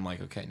later, I'm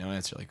like, okay, no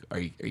answer. Like, are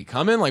you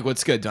coming? Like,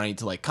 what's good? Do I need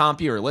to like comp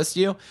you or list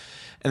you?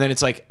 And then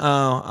it's like,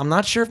 oh, I'm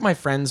not sure if my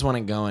friends want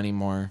to go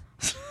anymore.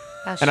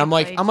 And I'm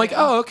like,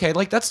 oh, okay,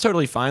 like that's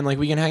totally fine. Like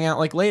we can hang out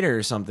like later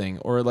or something,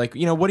 or like,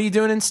 what are you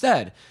doing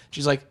instead?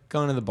 She's like,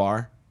 going to the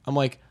bar. I'm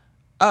like,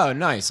 oh,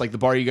 nice, like the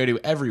bar you go to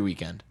every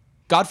weekend.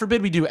 God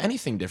forbid we do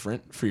anything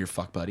different for your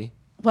fuck buddy.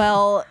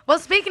 Well, Well,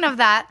 speaking of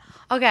that,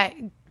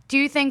 okay, do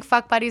you think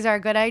fuck buddies are a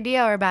good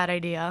idea or a bad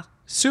idea?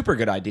 Super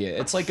good idea.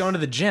 It's like going to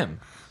the gym.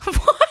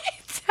 What?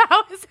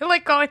 How is it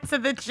like going to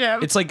the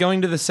gym? It's like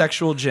going to the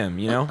sexual gym,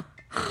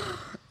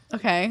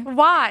 okay.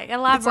 Why? It's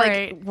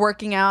Elaborate. like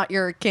working out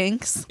your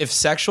kinks. If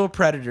sexual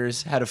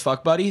predators had a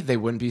fuck buddy, they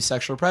wouldn't be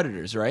sexual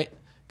predators, right?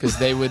 Because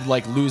they would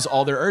like lose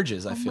all their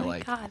urges, I feel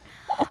like. God.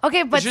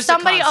 Okay, but just a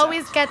somebody concept.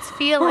 always gets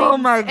feelings Oh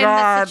my in the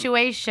God.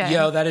 situation.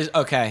 Yo, that is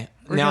okay.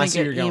 Now I gonna see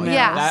where you're get going. emails.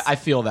 Yes. That, I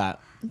feel that.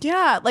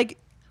 Yeah, like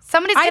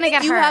Somebody's I gonna think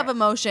get you hurt. have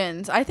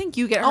emotions. I think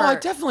you get hurt. Oh, I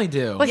definitely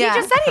do. Well, Yeah. he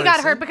just said he got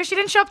Person. hurt because she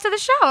didn't show up to the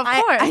show. Of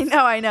course.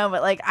 I know,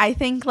 but like I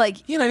think like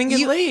Yeah, and I didn't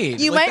get laid.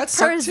 You Like, might that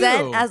sucked,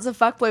 present too. as a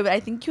fuckboy, but I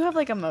think you have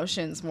like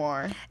emotions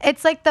more.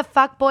 It's like the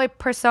fuckboy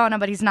persona,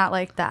 but he's not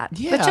like that.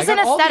 Yeah, it's I just an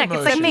got all the aesthetic.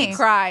 It's like emotions. me. He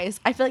cries.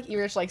 I feel like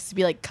Erich likes to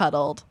be like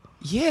cuddled.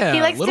 Yeah. He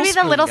likes to be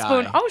the little guy.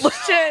 spoon. Oh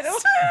shit!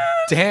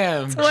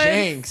 Damn,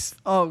 Jinx.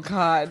 Oh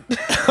God.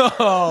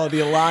 Oh, the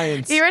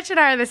alliance. Erich and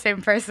I are the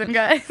same person,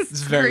 guys.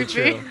 It's very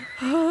Creepy.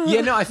 true.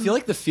 Yeah, no, I feel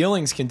like the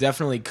feelings can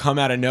definitely come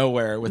out of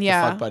nowhere with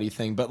Yeah. the fuck buddy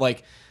thing, but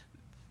like,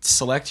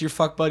 select your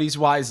fuck buddies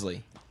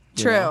wisely.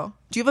 you True. know?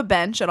 Do you have a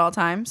bench at all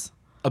times?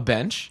 A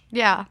bench?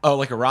 Yeah. Oh,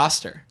 like a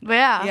roster?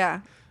 Yeah.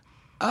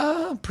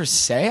 Per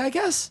se, I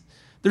guess.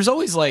 There's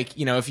always like,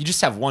 if you just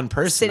have one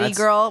person. City that's-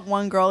 girl,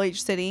 one girl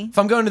each city. If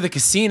I'm going to the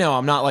casino,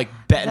 I'm not like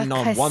betting The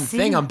on one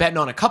casino. thing. I'm betting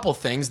on a couple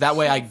things. That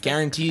way I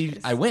guarantee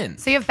I win.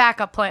 So you have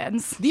backup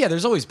plans. Yeah,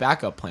 there's always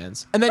backup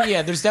plans. And then,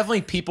 yeah, there's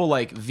definitely people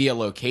like via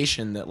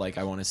location that like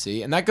I want to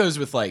see. And that goes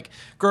with like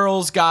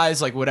girls,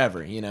 guys, like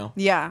whatever, Yeah. Is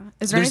there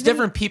There's anything,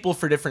 different people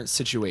for different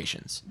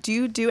situations. Do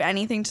you do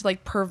anything to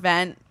like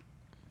prevent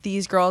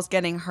these girls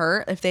getting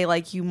hurt if they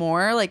like you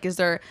more? Like,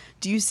 do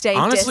you stay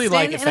Honestly, distant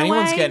like if in a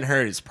anyone's way? getting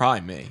hurt, it's probably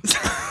me.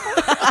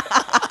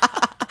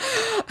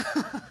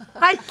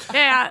 I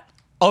can't.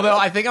 Although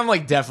I think I'm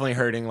like definitely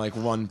hurting like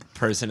one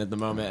person at the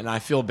moment, and I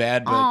feel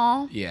bad. But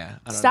Aw. yeah,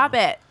 I don't Stop know.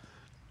 it.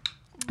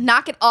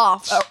 Knock it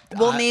off.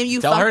 We'll name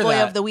you tell her fuckboy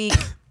that. of the week,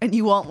 and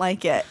you won't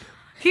like it.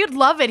 He would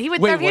love it. He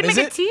would. Wait, He'd what make is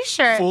a it?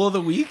 T-shirt. Fool of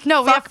the week?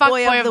 No, we have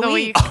fuckboy of the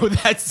week. Oh,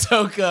 that's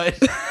so good.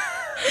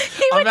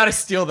 I'm about to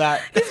steal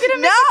that. He's gonna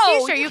make a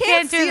T-shirt. You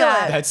can't do steal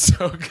that. it. That's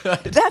so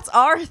good. That's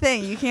our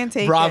thing. You can't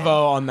take it.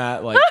 Bravo on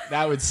that. Like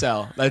that would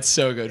sell. That's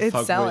so good. It's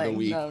Fuckboy selling. of the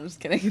week. No, I'm just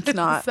kidding. It's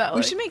not. selling.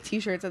 We should make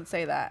T-shirts that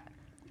say that.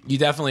 You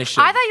definitely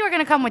should. I thought you were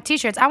gonna come with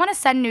T-shirts. I want to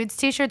send nudes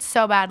T-shirts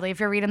so badly.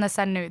 If you're reading the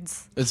send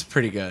nudes, It's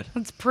pretty good.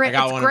 it's pretty. I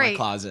got It's one great. in my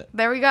closet.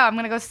 There we go. I'm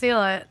gonna go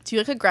steal it. Do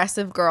you like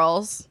aggressive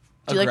girls?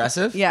 Do you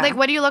Aggressive? Like, yeah. Like,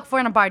 what do you look for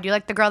in a bar? Do you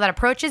like the girl that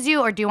approaches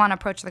you, or do you want to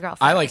approach the girl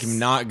first? I like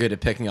not good at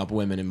picking up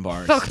women in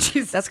bars. Oh,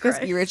 Jesus That's because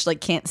Christ. Erich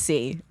like can't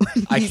see.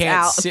 I He's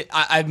can't out. sit.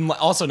 I'm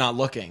also not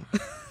looking. I'm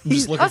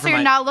just looking Oh, for so you're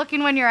my. not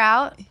looking when you're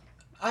out?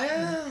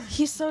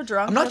 He's so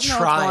drunk. I'm not he doesn't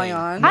know what's trying. going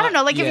on. I don't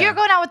know. Like, if Yeah. you're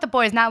going out with the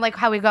boys, not like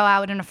how we go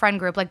out in a friend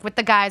group, like with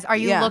the guys, are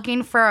you Yeah.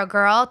 looking for a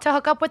girl to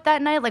hook up with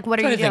that night? Like, what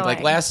are I'm you trying to doing?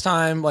 think. Like last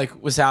time,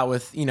 like was out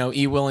with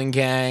E-Will and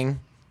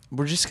gang.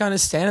 We're just kind of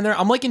standing there.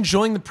 I'm like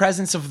enjoying the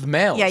presence of the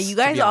males. Yeah, you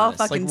to guys be all honest.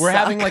 fucking like we're suck.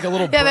 having like a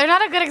little. Yeah, they're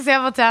not a good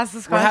example to ask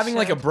this We're question. having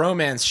like a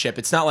bromance ship.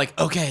 It's not like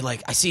okay,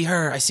 like I see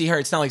her.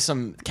 It's not like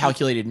some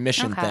calculated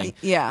mission Okay. thing.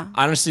 Yeah.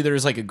 Honestly, there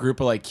was like a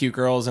group of like cute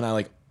girls, and I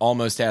like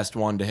almost asked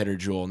one to hit her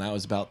jewel, and that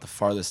was about the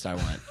farthest I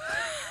went.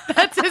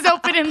 That's his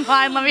opening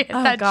line. Let me hit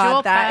that God,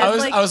 jewel that pen.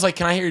 is I was like,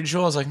 can I hit your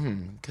jewel? I was like,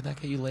 could that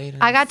get you laid?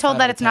 I got told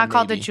that it's not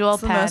called a maybe. jewel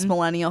It's the most pen.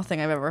 millennial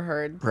thing I've ever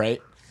heard. Right?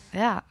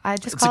 Yeah, I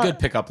just It's a call good it-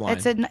 pickup line.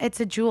 It's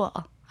a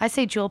jewel. I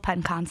say jewel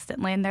pen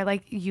constantly, and they're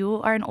like,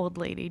 "You are an old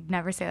lady.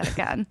 Never say that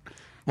again."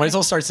 Might as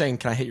well start saying,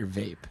 can I hit your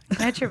vape?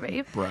 That's your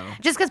vape, Bro.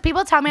 Just because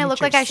people tell me I look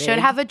your like I should sig.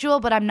 have a jewel,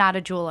 but I'm not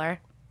a jeweler.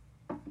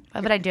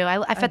 But I do.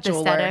 I fit the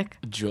jeweler. aesthetic.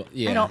 Jewel,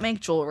 yeah. I don't make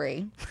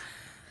jewelry.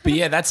 But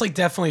yeah, that's like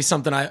definitely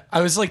something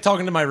I was like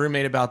talking to my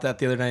roommate about that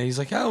the other night. He's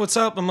like, oh, what's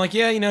up? I'm like,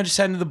 yeah, just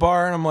heading to the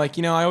bar. And I'm like,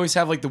 I always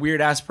have like the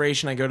weird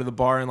aspiration. I go to the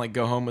bar and like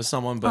go home with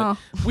someone, but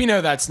we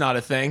know that's not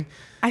a thing.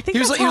 I think he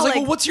was that's like, how,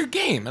 well, what's your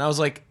game? And I was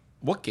like,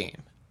 what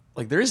game?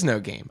 Like, there is no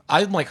game.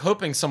 I'm like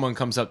hoping someone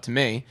comes up to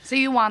me. So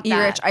you want that?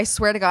 Erich, I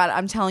swear to God,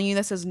 I'm telling you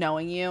this as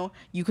knowing you.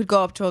 You could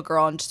go up to a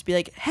girl and just be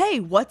like, "Hey,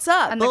 what's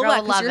up?" And the Blah, girl blah,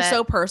 will 'cause love you're it.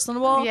 so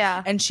personable.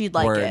 Yeah. And she'd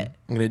like Word. it.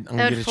 I'm It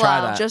gonna would try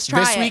flow. that. Just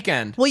try this it.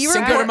 weekend. Will you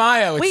Cinco de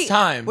Mayo. It's Wait,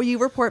 time. Will you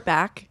report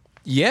back?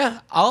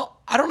 Yeah,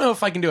 I don't know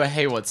if I can do a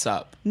hey, what's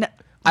up? No.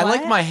 I like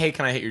What? my hey,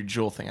 can I hit your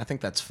jewel thing. I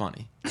think that's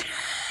funny.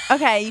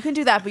 Okay, you can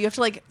do that, but you have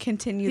to like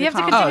continue You the have to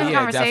conversation. continue the yeah,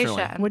 conversation.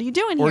 definitely. What are you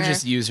doing Or here?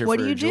 just use her What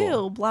for do a you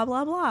jewel. do? Blah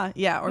blah blah.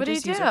 Yeah. Or What do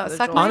just you use do? her for the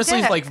Suck jewel. my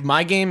Honestly, dick. like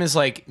my game is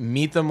like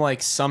meet them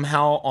like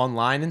somehow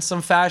online in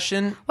some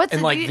fashion,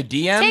 and like the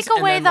DMs. Take and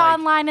away then, the like,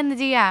 online and the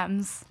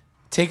DMs.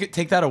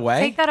 Take that away.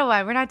 Take that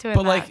away. We're not doing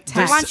But that. like, We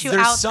there's want you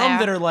there's out some there.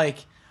 that are like,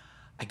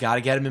 I gotta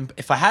get him in.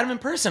 If I had him in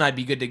person, I'd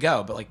be good to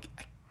go. But like,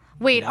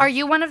 Wait, are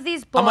you one of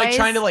these boys? I'm like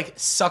trying to like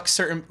suck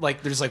certain.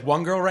 Like, there's like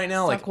one girl right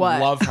now, like what?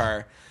 love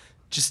her.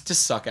 Just to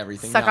suck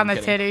everything. Suck No, I'm on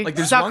the kidding. titty. Like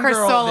there's Suck one her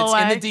girl soul that's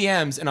away. in the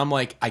DMs, and I'm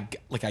like, I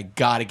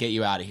gotta get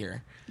you out of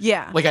here.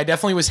 Yeah. Like I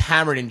definitely was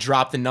hammered and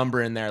dropped the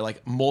number in there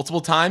like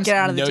multiple times. Get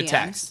out of the no DMs.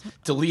 text.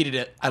 Deleted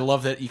it. I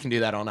love that you can do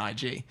that on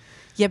IG.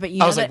 Yeah, but you I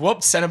know was like, that-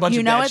 whoops, sent a bunch you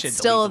of know bad it's shit.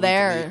 still Delete,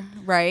 delete, there,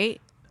 delete.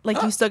 right?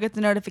 Like you still get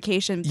the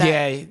notification. That,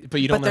 Yeah, but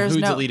you don't know there's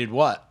who no- deleted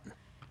what.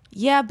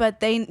 Yeah, but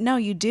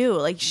you do.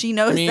 Like she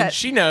knows I mean, that.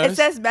 she knows. It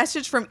says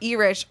message from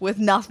Erich with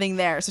nothing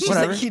there. So she's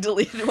Whatever. like, he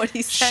deleted what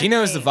he said. She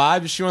knows the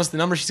vibe. If she wants the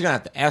number, she's gonna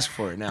have to ask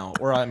for it now.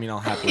 Or I mean, I'll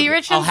happily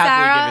Erich I'll and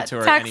happily give it to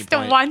Sarah her at any text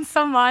point. once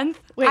a month.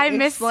 Wait, I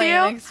miss explain,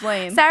 you.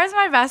 explain. Sarah's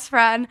my best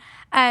friend,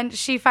 and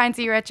she finds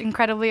Erich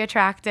incredibly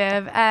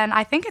attractive, and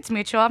I think it's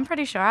mutual. I'm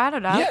pretty sure. I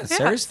don't know. Yeah,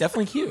 Sarah's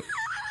definitely cute.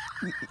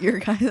 Your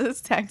guys'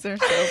 texts are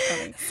so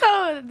funny.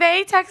 So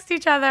they text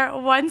each other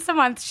once a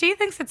month. She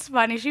thinks it's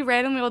funny. She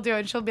randomly will do it.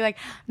 And she'll be like,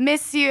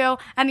 miss you.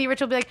 And Erich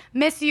will be like,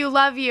 miss you,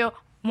 love you.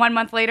 1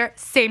 month later,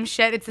 same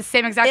shit. It's the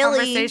same exact Illy.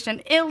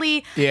 conversation.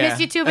 Illy, Yeah, miss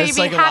you too, baby. It's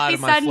like a lot Happy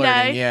of my Sunday.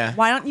 flirting, yeah.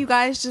 Why don't you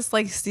guys just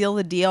like steal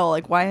the deal?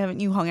 Like, why haven't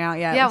you hung out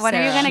yet? Yeah, with when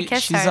are you Sarah? gonna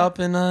kiss She's her? up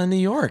in New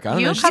York. I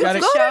don't know. You She's come got to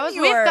a- Go to shows.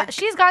 New York.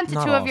 She's gone to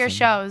Not 2 of your often.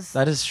 shows.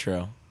 That is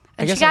true. I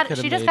And guess she I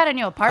could've just made- got a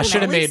new apartment.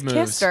 should've At made least moves.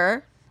 kissed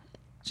her.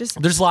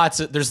 Just There's lots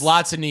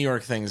of New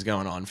York things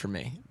going on for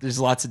me. There's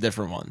lots of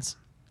different ones.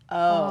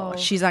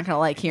 she's not gonna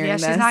like hearing Yeah,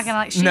 this. she's not gonna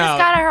like. She No. just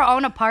got her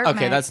own apartment.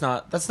 Okay, that's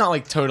not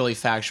like totally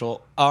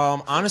factual.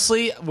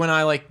 Honestly, when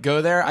I like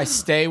go there, I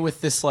stay with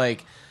this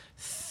like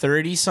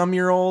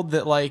 30-some-year-old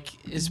that like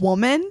is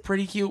woman.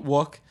 pretty cute.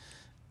 Wook.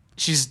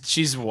 She's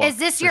Wook. Is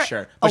this for your-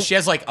 sure? But she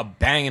has like a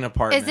banging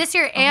apartment. Is this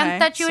your aunt Okay.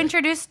 that you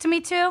introduced to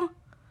me to?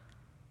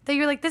 That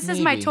you're like, this is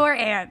my Maybe. tour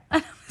aunt.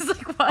 I was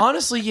like, what?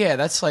 Honestly, yeah,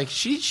 that's like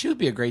she would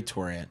be a great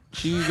tour aunt.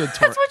 She'd be a good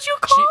tour. That's what you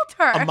called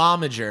her. A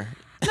momager.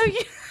 No,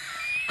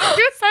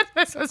 you said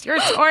this was your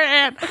tour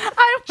aunt.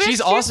 I wish She's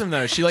you- awesome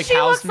though. She like She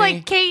housed looks me.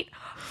 like Kate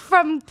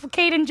from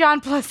Kate and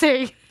John Plus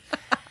 8.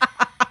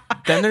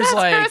 Then there's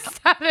like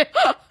Said it.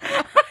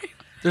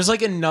 there's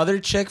like another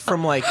chick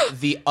from like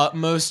the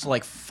utmost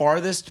like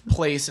farthest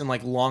place in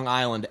like Long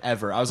Island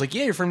ever. I was like,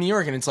 yeah, you're from New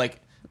York, and it's like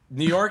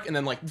New York, and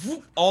then like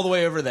whoop, all the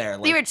way over there.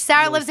 Like, Erich,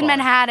 Sarah really lives in far.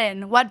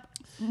 Manhattan. What?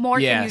 more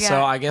can Yeah, you get?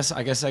 so I guess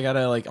I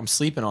gotta like I'm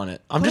sleeping on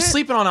it. I'm just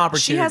sleeping on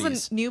opportunities. She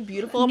has a new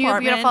beautiful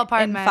apartment in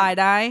apartment.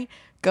 Fi-Dye.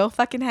 Go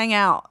fucking hang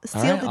out.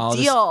 All Seal right, the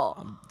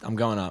deal. I'm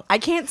going up. I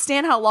can't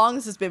stand how long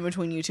this has been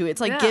between you two. It's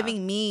like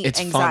giving me It's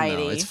anxiety.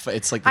 fun though.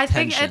 It's like the I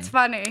think tension. it's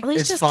funny. At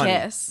least It's just funny.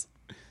 kiss.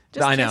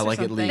 Just I know, kiss or like,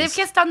 at something. least.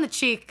 They've kissed on the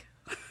cheek.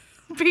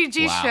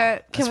 PG Wow.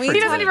 shit. That's we He pretty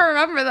doesn't good. even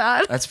remember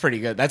that. That's pretty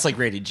good. That's like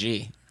rated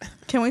G.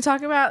 Can we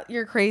talk about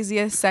your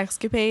craziest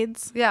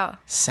sexcapades? Yeah.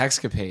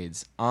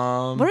 Sexcapades.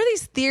 What are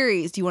these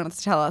theories you wanted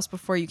to tell us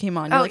before you came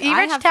on? You're Oh, like, I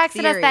Erich have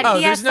texted us that theories.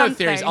 he There's has no something.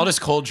 theories. I'll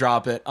just cold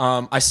drop it.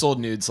 I sold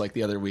nudes like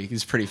the other week.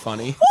 It's pretty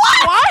funny.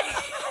 What?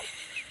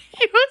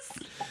 He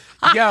was.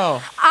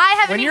 Yo, I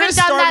haven't when you're even a done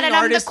that, starving and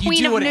I'm artist, the you queen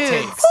do of what it nudes.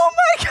 takes. Oh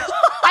my god!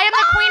 I am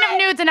the queen of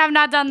nudes, and I've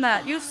not done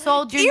that. You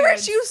sold your Erich,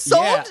 nudes. you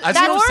sold. Yeah, that's what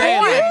I'm That's saying.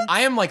 porn. Like,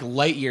 I am like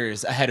light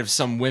years ahead of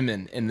some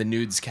women in the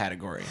nudes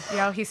category.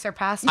 Yo, he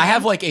surpassed me. I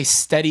have like a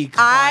steady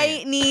I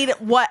client. need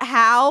what?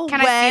 How? Can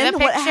when? I see the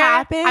What picture?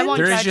 happened? I won't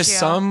There is judge just you.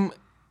 some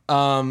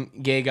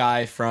gay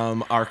guy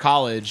from our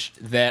college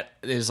that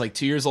is like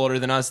 2 years older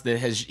than us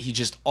he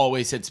just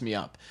always hits me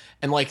up.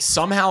 And like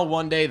somehow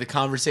one day the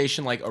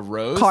conversation like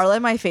arose. Carla,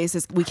 my face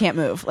is. We can't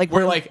move. Like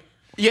We're like,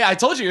 yeah, I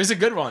told you it was a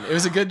good one. It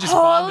was a good just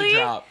bomb to Holy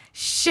drop.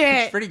 shit.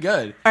 It's pretty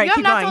good. all right, You have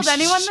keep not going. told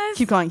anyone Shh, this?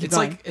 Keep going. Keep It's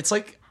going. like it's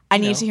like I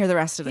you need know, to hear the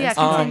rest of this. Yeah,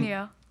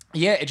 continue.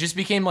 Yeah, it just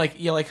became like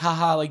like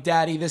haha, like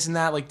daddy, this and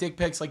that, like dick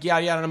pics, like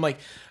yada yada. And I'm like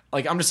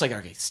I'm just like,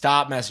 okay,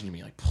 stop messaging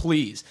me, like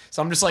please.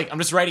 So I'm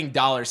just writing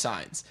dollar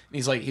signs. And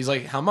he's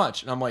like, how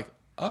much? And I'm like,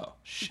 oh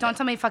shit. Don't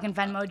tell me he fucking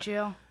Venmo'd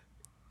you.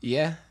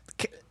 Yeah.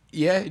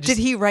 Yeah. it Did just-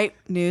 he write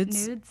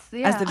nudes? Nudes?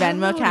 Yeah. As the I don't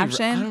know Venmo what he wrote.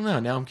 caption? I don't know.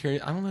 Now I'm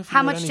curious. I don't know if he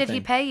How wrote much did he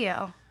anything. pay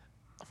you?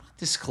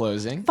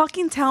 Disclosing.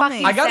 Fucking tell Fucking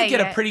me. I gotta say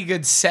get a it. pretty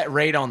good set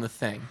rate on the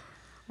thing.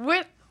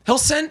 What? He'll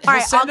send. All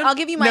right, send I'll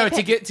give you my no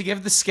opinion. to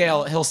give the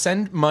scale. He'll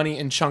send money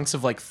in chunks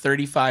of like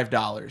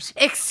 $35.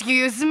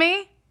 Excuse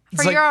me?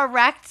 For like- your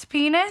erect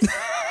penis?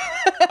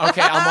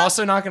 Okay, I'm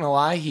also not gonna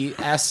lie. He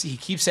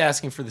keeps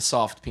asking for the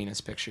soft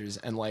penis pictures,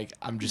 and like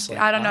I'm just like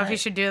I don't know all if you right.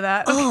 should do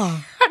that.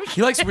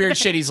 He likes weird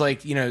shit. He's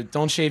like,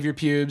 don't shave your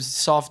pubes,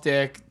 soft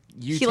dick.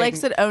 He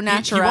likes it au He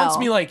naturel. wants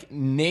me like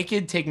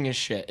naked taking a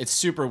shit. It's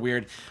super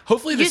weird.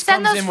 Hopefully You this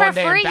send comes those in for one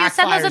day free. and You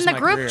send those backfires in the my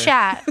group career.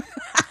 chat.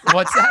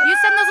 What's that? You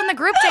send those in the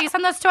group chat. You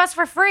send those to us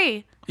for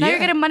free. Now Yeah. you're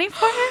getting money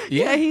for it?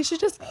 Yeah, he should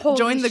just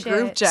join the shit.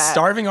 group chat.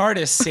 Starving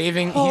artist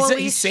saving.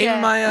 Holy He's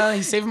saving shit.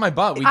 he's saving my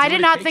butt. We I do did what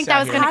it not takes think that out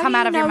was here. gonna How come do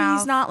out you of your know mouth.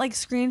 he's not like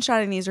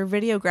screenshotting these or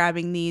video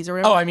grabbing these or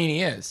whatever? Oh, I mean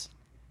he is.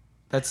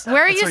 That's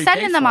Where are that's you what he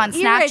sending paid them for. on?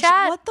 Erich,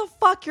 Snapchat? what the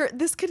fuck?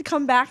 This could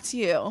come back to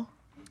you.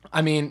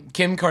 I mean,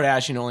 Kim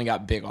Kardashian only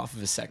got big off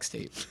of a sex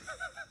tape.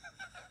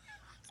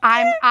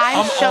 I'm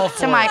all shook for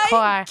to my it.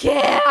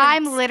 core.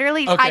 I'm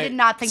literally. I Okay, did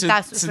not think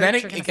that's what so you then were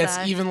it gonna gets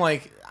say. even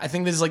like I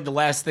think this is like the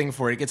last thing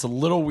for it. It gets a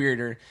little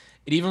weirder.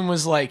 It even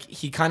was like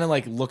he kind of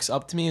like looks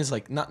up to me as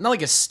like not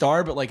like a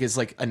star, but like as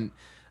like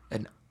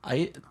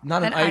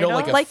not an idol,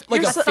 like a Like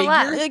like your a figure.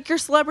 like your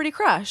celebrity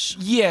crush.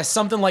 Yeah,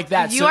 something like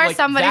that. You So, are like,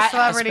 somebody's that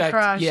celebrity aspect-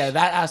 crush. Yeah,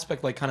 that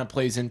aspect like kind of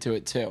plays into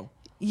it too.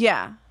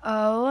 Yeah.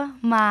 Oh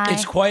my.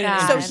 It's quite an God.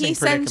 So interesting he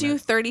sends you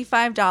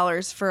predicament.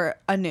 $35 for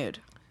a nude.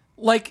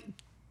 Like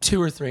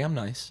 2 or 3. I'm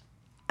nice.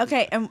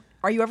 Okay, and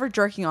are you ever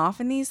jerking off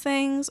in these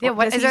things? Yeah, Or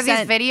what- does is he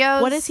there these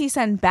videos? What does he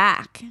send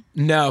back?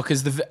 No,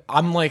 because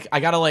I'm like I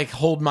gotta like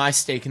hold my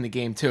stake in the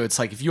game too. It's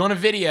like if you want a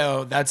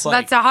video, that's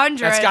like That's 100.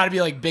 That's got to be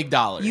like big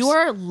dollars. You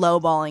are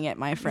lowballing it,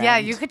 my friend. Yeah,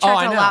 you could charge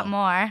I a lot know.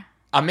 more.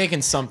 I'm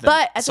making something.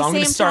 But at so the I'm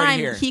gonna same start time,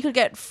 here. he could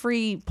get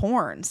free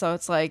porn. So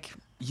it's like,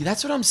 Yeah,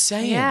 that's what I'm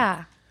saying.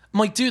 Yeah. I'm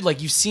like, dude,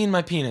 like you've seen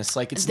my penis.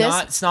 Like it's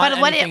This- not But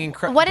what, anything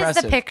what is the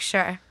impressive.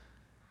 picture?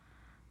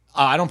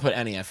 I don't put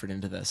any effort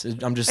into this.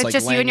 I'm just It's like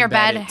just you laying in your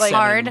bed bed at 7 in the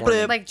hard,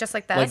 morning. like just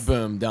like this. Like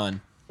boom,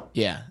 done.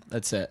 Yeah,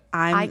 that's it.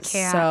 I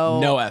can't. so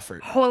No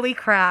effort. Holy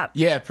crap!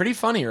 Yeah, pretty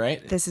funny,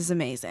 right? This is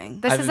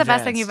amazing. This I've is the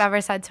best thing advanced. you've ever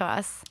said to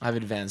us. I've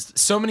advanced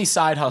so many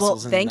side Well,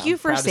 hustles. and thank you I'm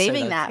for proud to say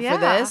saving that Yeah. for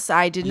this.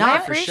 I did Yeah,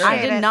 not. for sure. I did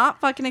Appreciate it. not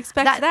fucking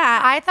expect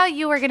that. I thought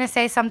you were gonna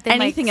say something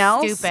Anything like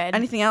else? stupid.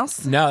 Anything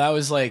else? No, that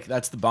was like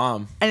that's the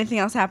bomb. Anything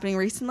else happening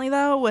recently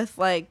though? With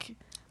like,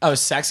 Oh,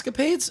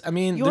 sexcapades? I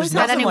mean, You there's always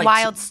have nothing any like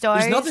wild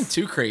stories? There's nothing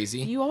too crazy.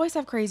 you always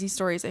have crazy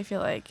stories. I feel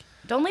like.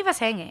 Don't leave us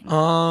hanging.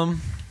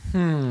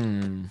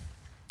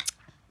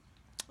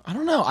 I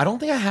don't know. I don't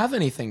think I have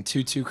anything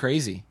too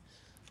crazy.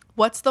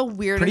 What's the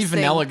weirdest? Pretty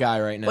vanilla thing,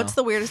 guy right now. What's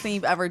the weirdest thing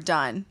you've ever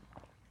done?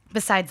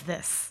 Besides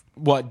this,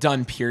 what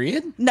done?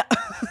 Period. No.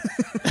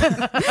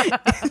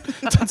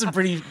 Done some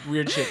pretty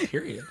weird shit.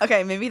 Period.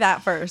 Okay, maybe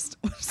that first.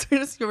 What's the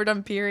weirdest you ever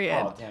done? Period.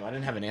 Oh damn! I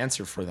didn't have an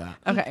answer for that.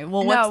 Okay.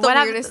 Well, No, what's the what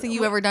hap- weirdest thing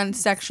you ever done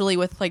sexually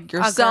with like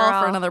yourself or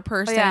girl. another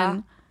person?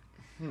 Yeah.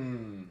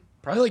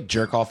 Probably like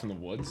jerk off in the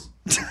woods.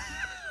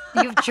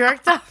 you've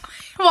jerked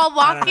off while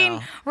walking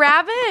know.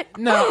 rabbit.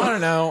 No, I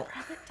don't know.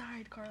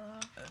 Died, Carla.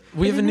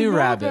 We have a new know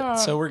rabbit, that.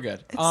 so we're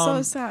good. It's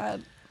so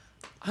sad.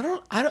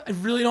 I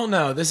really don't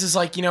know. This is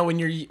like, when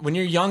you're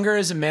younger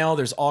as a male,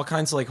 there's all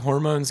kinds of like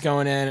hormones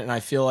going in, and I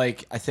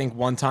think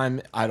one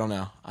time, I don't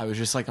know, I was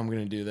just like, I'm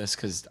gonna do this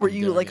because. Were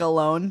you like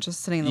alone,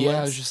 just sitting in the woods? Yeah,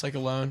 I was just like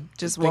alone,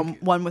 just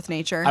one with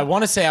nature. I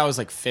want to say I was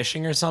like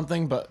fishing or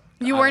something, but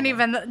you weren't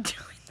even doing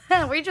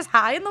that. Were you just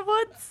high in the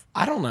woods?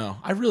 I don't know.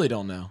 I really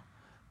don't know.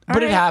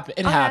 But it happened.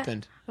 It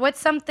happened. What's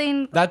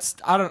something?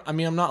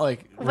 I'm not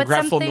like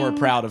regretful nor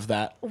proud of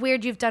that.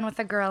 Weird you've done with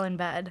a girl in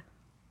bed.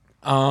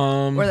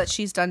 Or that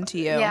she's done to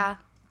you. Yeah.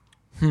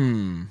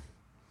 Do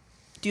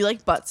you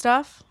like butt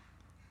stuff?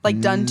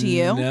 Like done to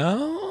you?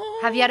 No.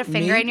 Have you had a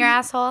finger in your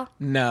asshole?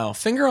 No,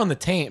 finger on the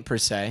taint per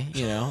se.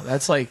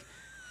 That's like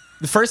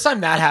the first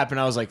time that happened.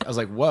 I was like,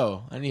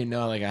 whoa! I didn't even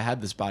know like I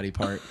had this body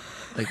part.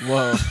 Like,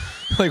 whoa!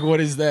 Like,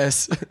 what is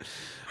this?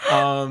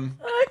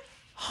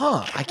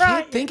 I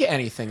can't think of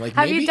anything. Like,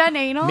 have you done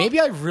anal?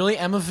 Maybe I really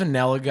am a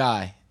vanilla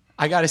guy.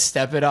 I gotta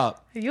step it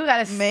up. You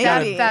gotta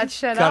step that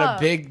shit up.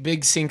 Got a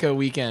big Cinco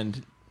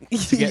weekend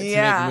to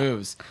make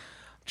moves. I'm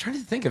trying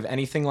to think of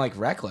anything like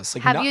reckless.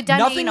 Like, have you done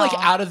nothing anal? like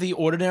out of the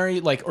ordinary,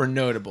 like or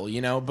notable,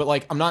 But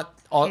like, I'm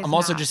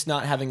also just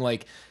not having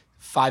like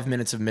 5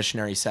 minutes of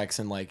missionary sex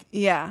and like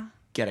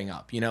getting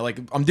up. Like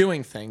I'm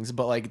doing things,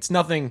 but like it's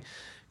nothing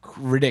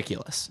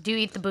ridiculous. Do you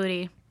eat the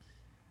booty?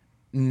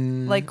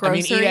 Like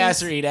groceries? I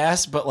mean, eat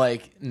ass, but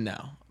like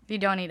no. You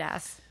don't eat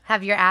ass.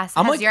 Have your ass?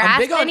 I'm ass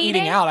big on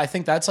eating out. I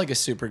think that's like a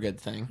super good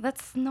thing.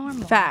 That's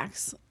normal.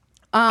 Facts.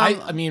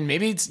 I mean,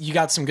 maybe you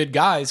got some good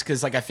guys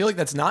because like I feel like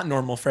that's not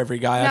normal for every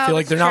guy. No, I feel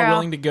like they're not true.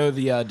 willing to go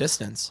the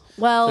distance.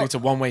 Well, it's a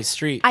one-way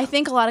street. I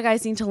think a lot of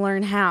guys need to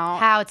learn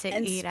how to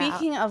and eat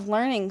speaking of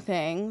learning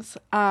things,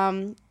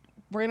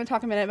 we're going to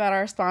talk a minute about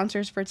our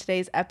sponsors for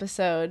today's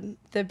episode,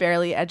 the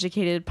Barely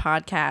Educated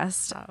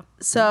Podcast. Oh.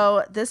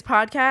 So this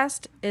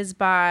podcast is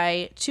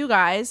by two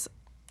guys,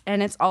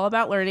 and it's all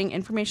about learning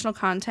informational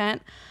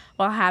content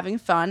while having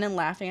fun and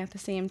laughing at the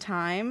same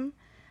time.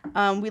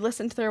 We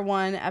listened to their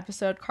one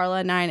episode, Carla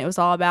and I, and it was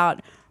all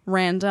about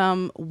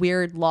random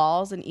weird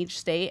laws in each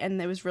state, and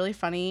it was really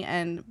funny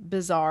and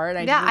bizarre.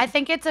 And I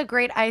think it's a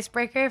great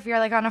icebreaker if you're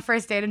like on a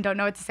first date and don't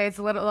know what to say. It's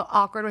a little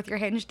awkward with your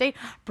Hinge date.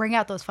 Bring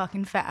out those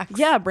fucking facts.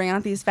 Yeah, bring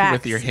out these facts.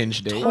 With your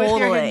Hinge date.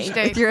 Totally.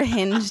 With your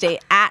Hinge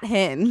date at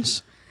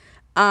Hinge.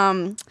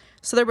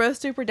 So they're both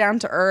super down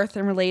to earth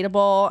and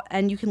relatable,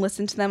 and you can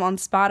listen to them on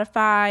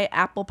Spotify,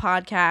 Apple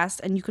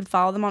Podcasts, and you can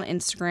follow them on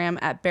Instagram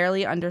at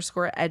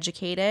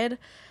barely_educated.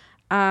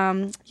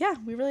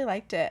 We really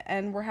liked it,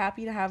 and we're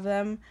happy to have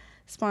them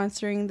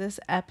sponsoring this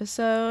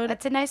episode.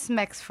 That's a nice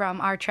mix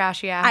from our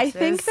trashy asses.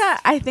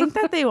 I think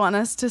that they want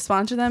us to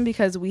sponsor them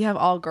because we have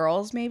all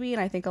girls, maybe,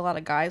 and I think a lot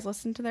of guys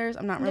listen to theirs.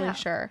 I'm not really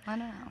sure. I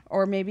don't know.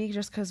 Or maybe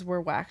just because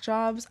we're whack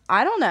jobs.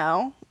 I don't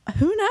know.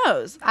 Who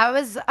knows? I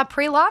was a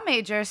pre-law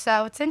major,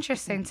 so it's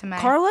interesting to me.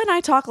 Carla and I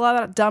talk a lot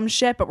about dumb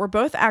shit, but we're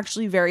both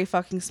actually very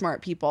fucking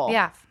smart people.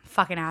 Yeah,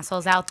 fucking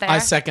assholes out there. I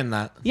second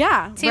that.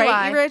 Yeah, TY.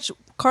 right, Rich?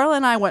 Carla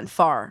and I went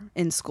far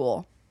in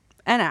school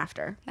and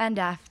after. Currently,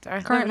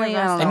 I don't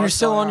know. And you're what's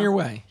still going on your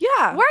way.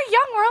 Yeah. we're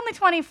young. We're only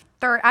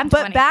 23. I'm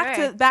 23.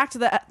 But back to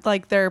the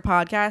like their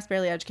podcast,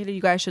 Barely Educated.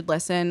 You guys should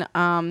listen.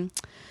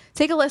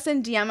 Take a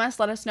listen, DM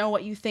us, let us know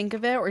what you think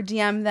of it, or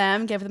DM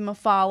them, give them a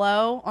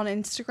follow on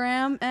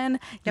Instagram, and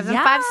give them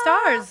 5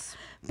 stars.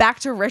 Back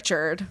to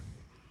Richard.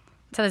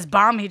 To this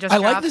bomb he just I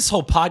dropped. like this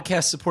whole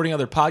podcast supporting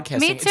other podcasting.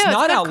 Me too. It's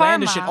not good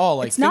outlandish karma. at all.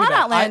 Like, It's not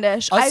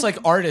outlandish. Us like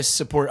artists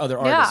support other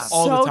artists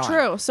all the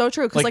time. So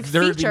true. Because like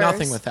there would features, be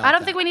nothing without I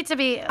don't that. think we need to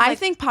be. I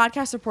think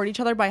podcasts support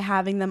each other by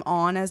having them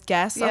on as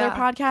guests. Other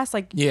podcasts,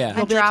 like Yeah.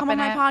 they'll be like, come on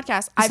my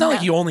podcast. It's not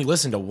like you only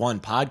listen to one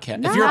podcast.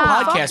 No, if you're a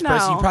fuck podcast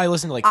person, you probably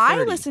listen to like 30.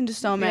 I listen to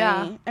so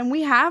many, and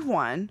we have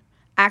one.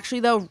 Actually,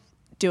 though,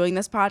 doing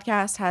this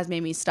podcast has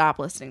made me stop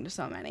listening to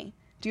so many.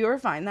 Do you ever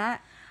find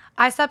that?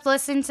 I stopped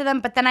listening to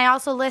them, but then I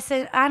also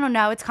listen. I don't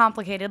know. It's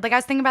complicated. Like I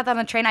was thinking about that on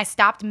the train. I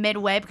stopped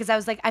midway because I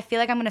was like, I feel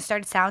like I'm going to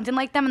start sounding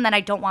like them, and then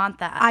I don't want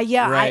that.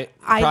 Right.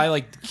 Probably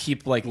like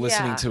keep like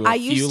listening to a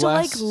few used to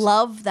less. like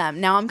love them.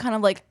 Now I'm kind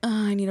of like,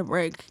 I need a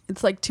break.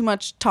 It's like too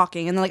much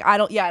talking, and like I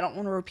don't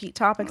want to repeat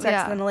topics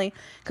accidentally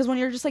because when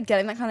you're just like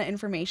getting that kind of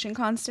information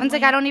constantly, it's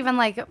like I don't even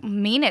like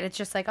mean it. It's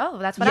just like, oh,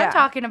 that's what I'm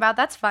talking about.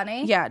 That's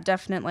funny. Yeah,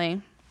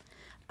 definitely.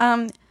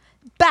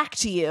 Back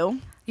to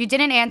you. You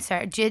didn't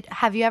answer.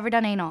 Have you ever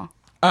done anal?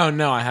 Oh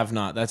no, I have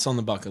not. That's on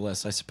the bucket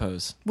list, I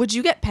suppose. Would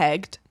you get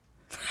pegged?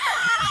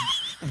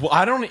 Well,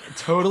 I don't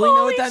totally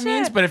know what that shit.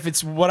 means, but if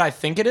it's what I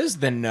think it is,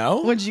 then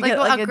no. Would you Like get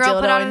a like a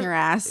girl put dildo on in your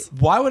ass?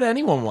 Why would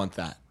anyone want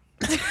that?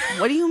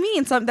 What do you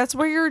mean? That's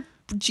where your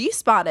G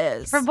spot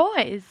is. For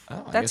boys.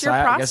 Oh, That's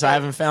I guess your I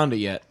haven't found it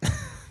yet.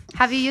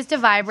 Have you used a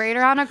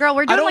vibrator on a girl?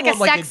 We're I doing don't like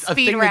want a sex a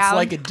speed thing round. that's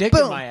like a dick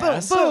in my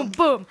ass. Boom,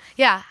 boom.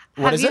 Yeah.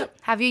 What is it?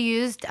 Have you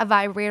used a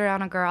vibrator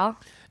on a girl?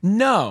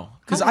 No,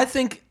 because I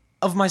think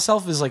of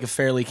myself as like a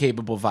fairly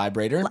capable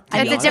vibrator.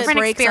 It's a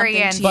different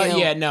experience. But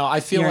yeah, no,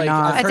 I feel like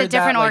I've It's a heard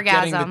different that, like,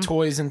 getting orgasm. the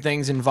toys and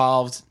things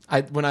involved.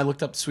 When I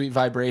looked up Sweet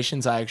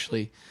Vibrations, I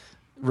actually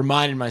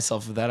reminded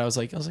myself of that. I was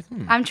like,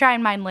 I'm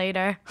trying mine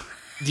later.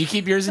 Do you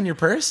keep yours in your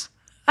purse?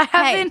 I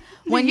Hey, haven't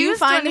when you used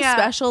find one a yet.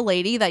 special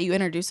lady that you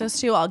introduce us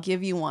to, I'll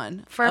give you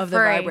one For of the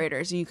free.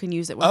 vibrators, and you can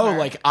use it with Oh, her.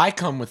 like I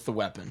come with the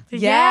weapon.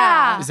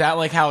 Yeah. Is that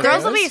like how it Girls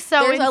goes? will be so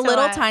there's a into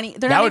little it. tiny.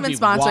 They're That not would even be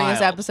sponsoring this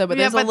wild. episode, but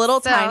Yeah, there's a but little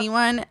still. tiny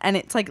one, and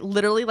it's like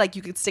literally like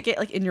you could stick it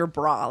like in your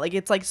bra. Like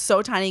it's like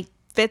so tiny,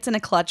 fits in a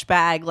clutch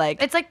bag.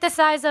 Like It's like the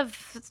size of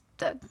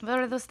what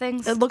are those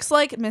things? it looks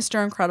like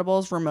Mr.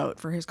 Incredible's remote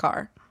for his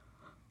car.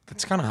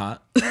 That's kind of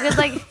hot. Because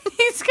like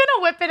he's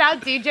gonna whip it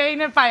out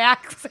DJing it by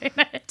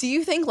accident. Do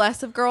you think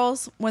less of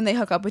girls when they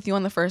hook up with you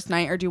on the first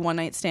night or do one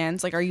night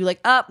stands? Like, are you like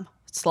up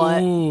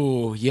slut?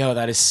 Ooh, yo,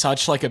 that is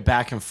such like a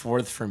back and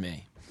forth for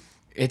me.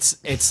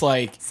 It's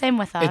like Same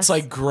with us. it's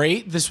like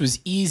great. This was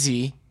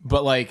easy,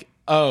 but like,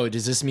 oh,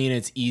 does this mean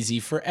it's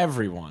easy for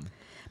everyone?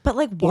 But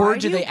like, why Or are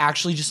do you- they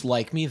actually just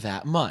like me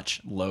that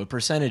much? Low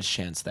percentage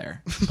chance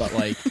there, but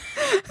like,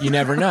 you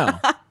never know.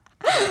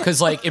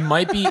 Because like it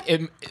might be,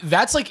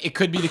 that's like it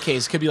could be the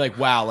case. It could be like,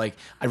 wow, like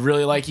I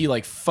really like you.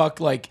 Like fuck,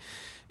 like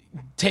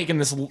taking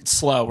this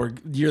slow. Or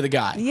you're the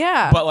guy.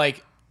 Yeah. But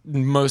like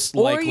most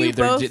Or likely you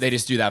both- they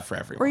just do that for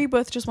everyone. Or you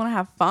both just want to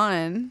have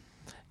fun?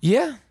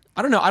 Yeah,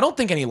 I don't know. I don't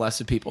think any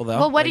less of people though.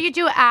 well, what Like, do you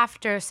do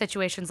after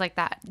situations like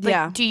that? Like,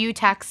 Yeah. Do you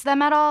text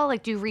them at all?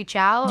 Like, do you reach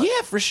out?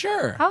 Yeah, for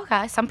sure.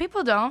 Okay. Some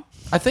people don't.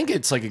 I think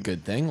it's like a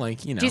good thing.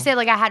 Like you know. Do you say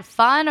like I had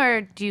fun,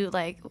 or do you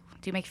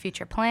make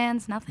future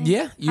plans? Nothing.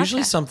 Yeah,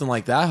 usually Okay. something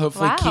like that.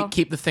 Hopefully, Wow.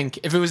 keep the thing.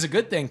 If it was a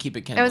good thing, keep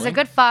it It kindling. was a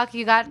good fuck.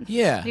 You got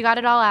Yeah. You got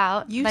it all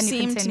out. You then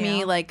seem to continue.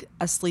 me like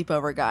a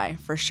sleepover guy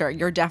for sure.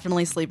 You're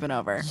definitely sleeping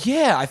over.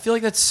 Yeah, I feel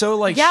like that's so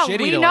like yeah,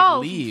 shitty we to know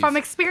like leave. from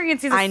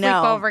experience. He's a I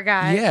know. sleepover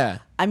guy. Yeah,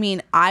 I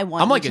mean, I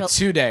want. I'm like you a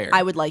to, 2-dayer.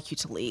 I would like you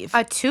to leave. A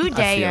I 2-dayer.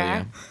 feel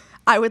you.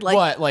 I would like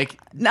What like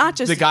not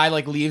just the guy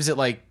like leaves at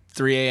like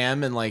 3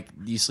 a.m. and like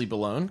you sleep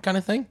alone kind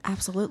of thing.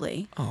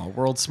 Absolutely. Oh,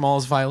 world's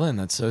smallest violin.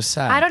 That's so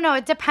sad. I don't know.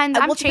 It depends.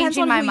 I'm Well, it depends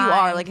changing on my who mind. you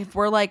are. Like if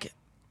we're like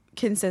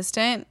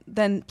consistent,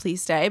 then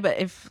please stay. But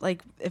if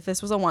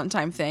this was a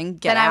one-time thing,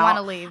 get Then I out.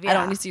 wanna leave, I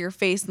don't yeah. need to see your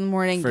face in the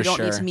morning. For you don't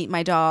need sure. to meet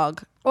my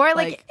dog. Or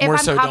like if More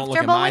I'm so don't look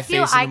at comfortable my with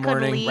you, face in I the could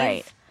morning. leave.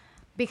 Right.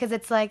 Because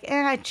it's like,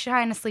 I'm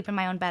trying to sleep in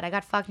my own bed. I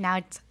got fucked. Now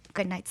it's a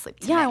good night's sleep.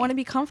 Yeah, I tonight. want to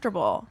be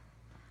comfortable.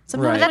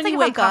 Sometimes Right. when That's like you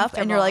if I'm wake up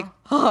and you're like,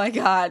 comfortable. oh my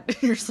God,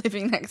 you're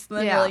sleeping next to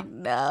them. Yeah. You're like,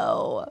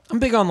 no. I'm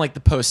big on like the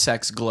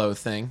post-sex glow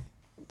thing.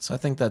 So I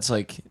think that's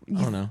like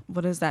I don't know.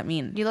 What does that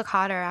mean? You look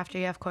hotter after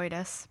you have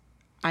coitus.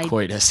 I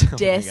Coitus. Oh my God.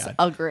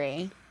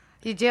 disagree.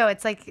 You do.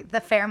 It's like the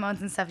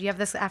pheromones and stuff. You have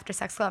this after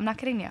sex glow. I'm not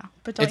kidding you.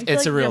 But don't It's- you feel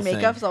it's like a real your thing.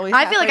 makeup's always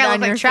I feel like halfway I down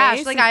look your like trash.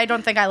 face Like I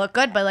don't think I look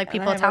good, but like and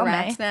I people have tell a me.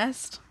 rat's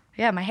nest.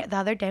 Yeah, the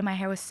other day my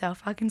hair was so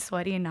fucking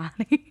sweaty and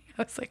naughty.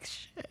 I was like,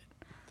 shit.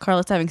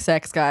 Carla's having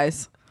sex,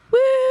 guys. Woo!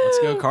 Let's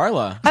go,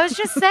 Carla. I was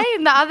just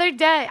saying the other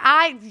day.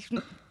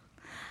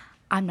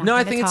 I'm not. No, I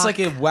gonna think it's talk.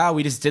 like wow,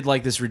 we just did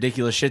like this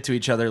ridiculous shit to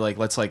each other. Like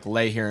let's like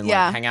lay here and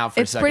Yeah, like hang out for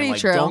it's a second. pretty Like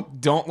true.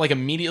 don't like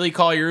immediately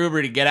call your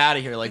Uber to get out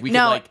of here. Like we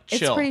No, could like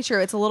chill. it's pretty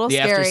true. It's a little The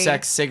scary. after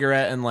sex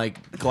cigarette and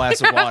like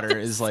glass of water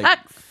is like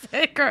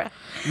cigarette.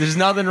 there's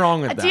nothing wrong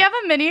with that. Do you have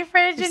a mini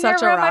fridge in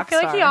such a your room? I rock feel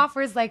like he star.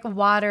 offers like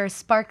water,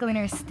 sparkling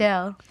or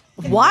still,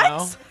 What?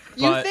 No,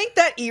 you but think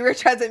that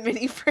Erich has a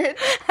mini fridge?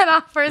 and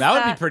offers that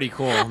that. would be pretty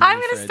cool. I'm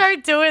gonna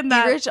start doing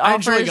that. Erich I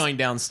enjoy offers, going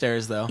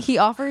downstairs though. he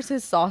offers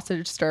his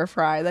sausage stir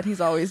fry that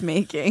he's always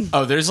making.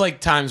 Oh, there's like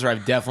times where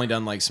I've definitely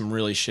done like some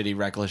really shitty,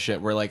 reckless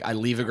shit where like I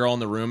leave a girl in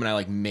the room and I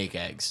like make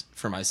eggs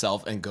for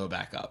myself and go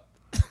back up.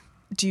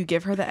 Do you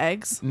give her the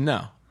eggs?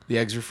 No, the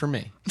eggs are for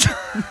me.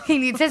 He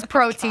needs his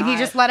protein. He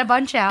just let a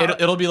bunch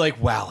out. It'll be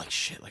like wow, like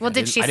shit. Like, Well, I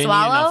did didn't- she I didn't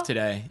swallow? eat enough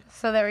today.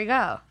 So there we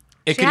go.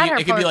 It She had her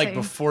could be like protein.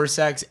 before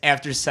sex,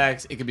 after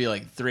sex. It could be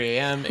like 3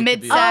 a.m. It could be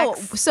Mid-sex. like, Oh,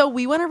 so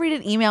we want to read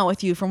an email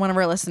with you from one of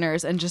our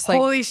listeners and just like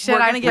Holy shit, we're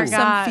gonna I give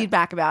forgot. some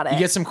feedback about it. you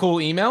get some cool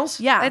emails.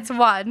 yeah, It's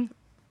one.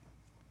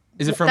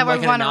 Is it from That we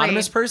like an wanna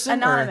anonymous read. person?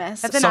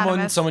 Anonymous. Or That's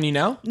anonymous. Someone you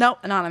know? no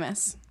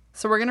anonymous.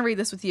 So we're gonna read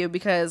this with you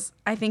because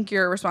I think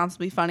you're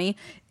responsibly funny.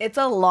 It's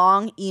a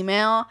long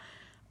email.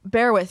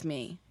 Bear with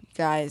me,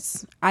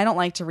 guys. I don't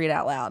like to read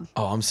out loud.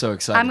 Oh, I'm so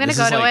excited. I'm gonna This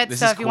go is to like- it. this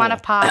So is if you want to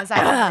cool. pause, I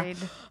can read.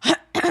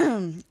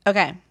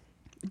 Okay.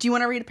 Do you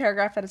want to read a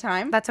paragraph at a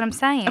time? That's what I'm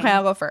saying. Okay,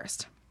 I'll go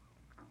first.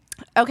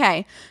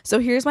 Okay, so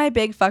here's my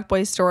big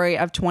fuckboy story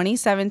of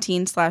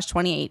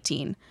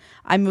 2017/2018.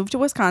 I moved to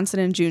Wisconsin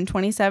in June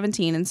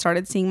 2017 and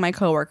started seeing my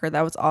coworker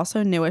that was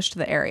also newish to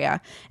the area.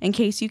 In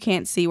case you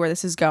can't see where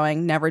this is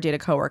going, never date a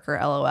coworker,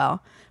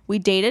 LOL. We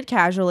dated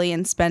casually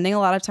and spending a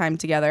lot of time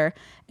together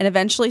and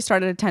eventually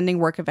started attending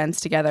work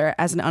events together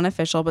as an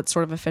unofficial but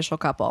sort of official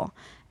couple.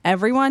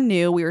 Everyone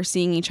knew we were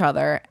seeing each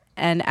other,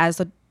 and as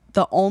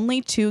the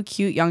only two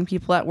cute young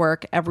people at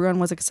work, everyone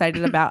was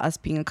excited about us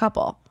being a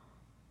couple.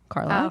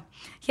 Carla? Oh.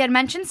 He had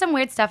mentioned some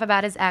weird stuff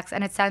about his ex,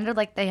 and it sounded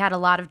like they had a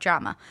lot of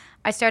drama.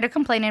 I started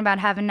complaining about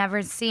having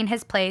never seen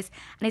his place,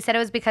 and he said it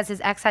was because his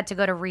ex had to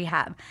go to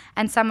rehab,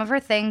 and some of her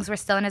things were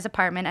still in his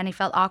apartment, and he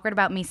felt awkward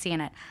about me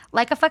seeing it.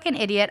 Like a fucking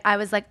idiot, I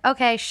was like,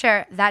 okay,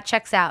 sure, that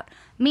checks out.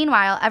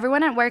 Meanwhile,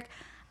 everyone at work,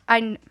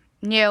 I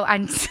knew,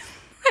 I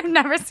I've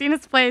never seen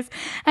his place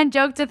and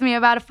joked with me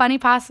about a funny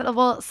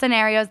possible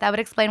scenarios that would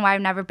explain why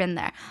I've never been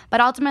there, but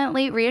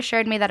ultimately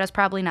reassured me that it was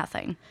probably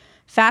nothing.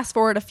 Fast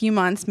forward a few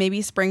months,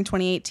 maybe spring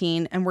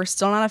 2018, and we're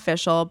still not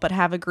official, but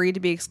have agreed to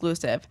be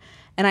exclusive.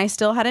 And I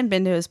still hadn't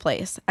been to his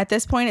place. At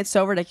this point, it's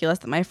so ridiculous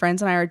that my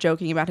friends and I are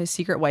joking about his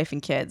secret wife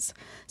and kids.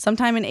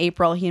 Sometime in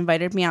April, he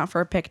invited me out for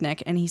a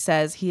picnic, and he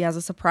says he has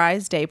a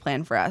surprise day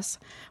planned for us.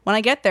 When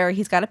I get there,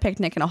 he's got a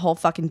picnic and a whole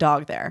fucking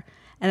dog there.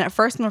 And at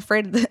first, I'm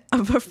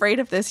afraid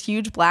of this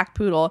huge black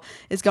poodle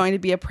is going to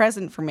be a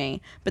present for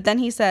me. But then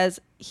he says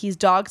he's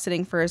dog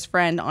sitting for his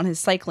friend on his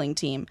cycling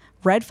team.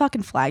 Red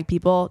fucking flag,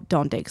 people.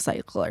 Don't date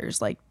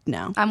cyclers. Like,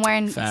 no. I'm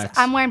wearing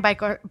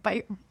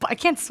I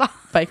can't stop.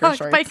 Biker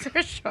shorts.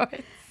 Biker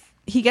shorts.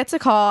 He gets a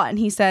call and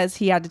he says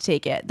he had to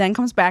take it, then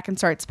comes back and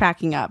starts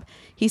packing up.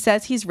 He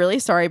says he's really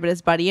sorry, but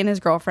his buddy and his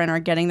girlfriend are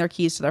getting their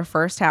keys to their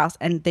first house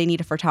and they need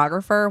a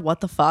photographer.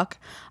 What the fuck?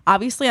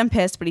 Obviously, I'm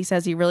pissed, but he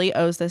says he really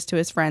owes this to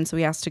his friend, so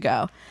he has to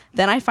go.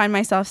 Then I find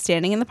myself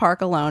standing in the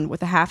park alone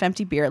with a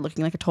half-empty beer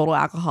looking like a total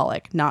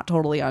alcoholic. Not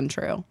totally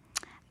untrue.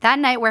 That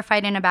night, we're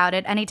fighting about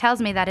it, and he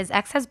tells me that his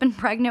ex has been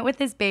pregnant with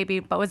his baby,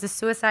 but was a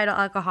suicidal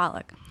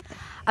alcoholic.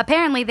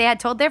 Apparently, they had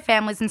told their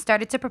families and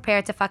started to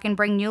prepare to fucking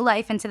bring new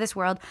life into this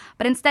world,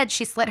 but instead,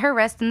 she slit her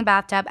wrist in the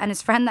bathtub, and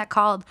his friend that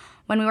called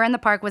when we were in the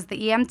park was the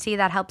EMT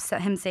that helped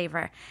him save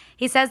her.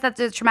 He says that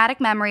the traumatic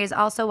memory is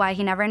also why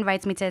he never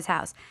invites me to his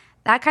house.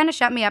 That kind of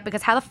shut me up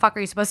because how the fuck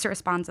are you supposed to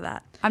respond to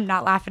that? I'm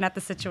not laughing at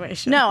the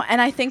situation. No, and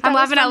I think I'm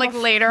laughing at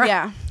later.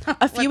 Yeah,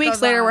 a few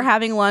weeks later, we're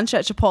having lunch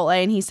at Chipotle,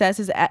 and he says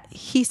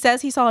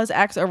he saw his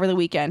ex over the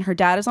weekend. Her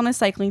dad is on his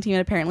cycling team,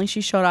 and apparently she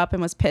showed up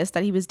and was pissed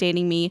that he was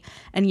dating me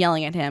and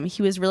yelling at him.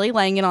 He was really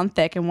laying it on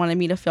thick and wanted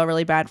me to feel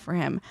really bad for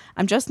him.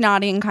 I'm just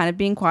nodding and kind of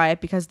being quiet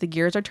because the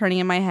gears are turning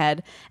in my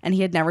head, and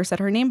he had never said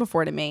her name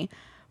before to me.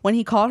 When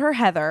he called her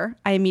Heather,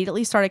 I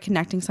immediately started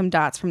connecting some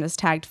dots from his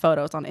tagged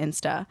photos on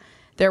Insta.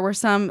 There were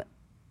some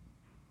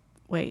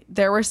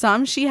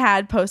she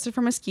had posted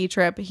from a ski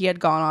trip he had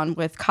gone on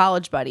with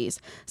college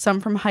buddies, some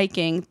from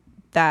hiking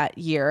that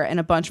year, and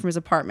a bunch from his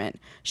apartment.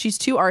 She's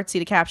too artsy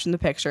to caption the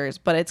pictures,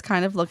 but it's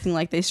kind of looking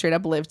like they straight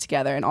up lived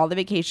together, and all the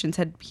vacations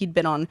he'd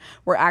been on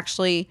were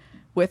actually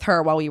with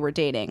her while we were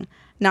dating.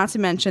 Not to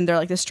mention, they're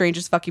like the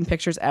strangest fucking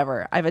pictures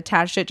ever. I've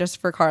attached it just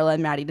for Carla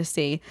and Maddie to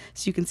see,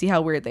 so you can see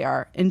how weird they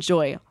are.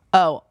 Enjoy.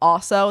 Oh,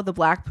 also, the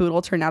black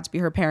poodle turned out to be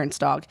her parents'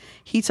 dog.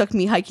 He took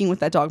me hiking with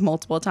that dog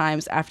multiple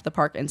times after the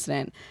park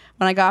incident.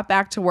 When I got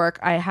back to work,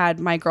 I had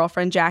my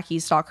girlfriend Jackie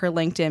stalk her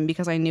LinkedIn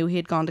because I knew he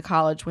had gone to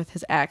college with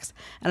his ex,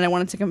 and I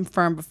wanted to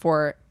confirm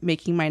before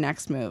making my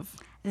next move.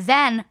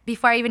 Then,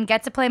 before I even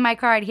get to play my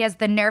card, he has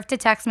the nerve to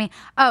text me,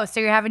 "Oh,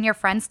 so you're having your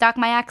friend stalk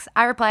my ex?"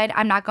 I replied,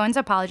 "I'm not going to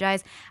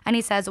apologize." And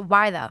he says,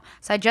 "Why though?"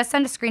 So I just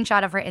sent a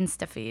screenshot of her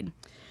Insta feed.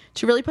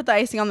 To really put the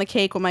icing on the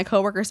cake, when my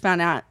coworkers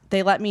found out,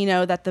 they let me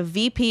know that the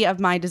VP of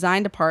my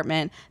design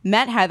department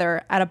met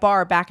Heather at a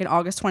bar back in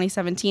August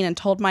 2017 and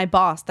told my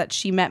boss that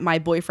she met my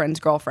boyfriend's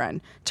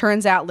girlfriend.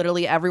 Turns out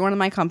literally everyone in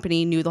my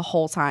company knew the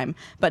whole time,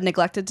 but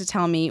neglected to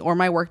tell me or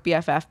my work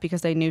BFF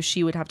because they knew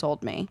she would have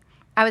told me.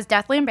 I was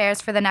deathly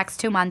embarrassed for the next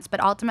 2 months,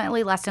 but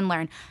ultimately lesson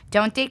learned.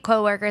 Don't date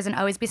coworkers and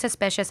always be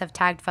suspicious of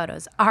tagged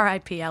photos.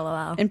 R.I.P.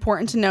 LOL.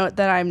 Important to note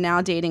that I'm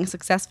now dating a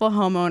successful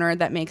homeowner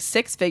that makes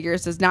 6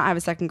 figures, does not have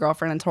a second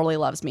girlfriend, and totally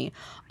loves me.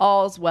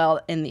 All's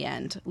well in the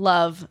end.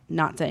 Love,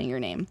 not saying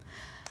your name.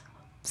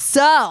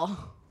 So,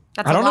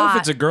 That's I don't a lot. know if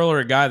it's a girl or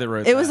a guy that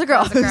wrote it was a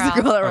girl. It was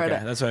a girl that wrote Okay,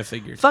 it. that's what I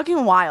figured.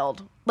 Fucking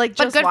wild. Like,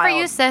 But just good wild. for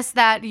you, sis,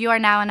 that you are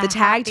now in a The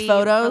tagged happy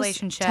photos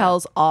relationship.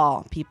 tells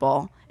all,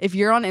 people. If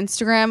you're on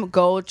Instagram,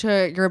 go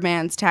to your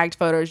man's tagged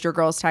photos, your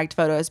girl's tagged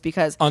photos,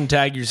 because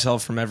Untag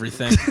yourself from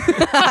everything.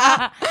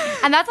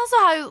 And that's also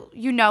how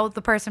you know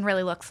the person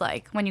really looks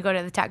like when you go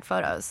to the tagged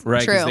photos. Right,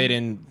 because True. they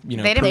didn't, They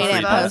didn't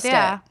proofread post that. it.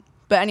 Yeah.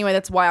 But anyway,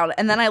 that's wild.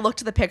 And then I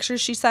looked at the pictures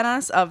she sent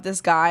us of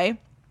this guy.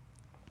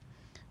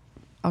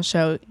 I'll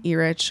show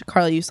Erich.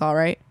 Carla, you saw,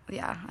 right?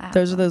 Yeah.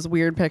 Those are those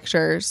weird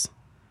pictures.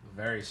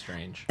 Very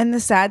strange. And the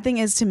sad thing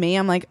is, to me,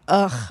 I'm like,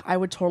 ugh, I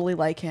would totally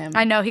like him.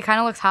 I know. He kind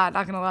of looks hot,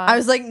 not going to lie. I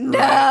was like,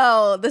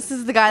 no, this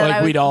is the guy that I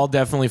Like, would... we'd all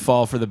definitely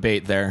fall for the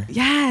bait there.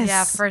 Yes.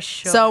 Yeah, for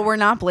sure. So we're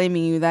not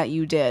blaming you that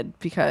you did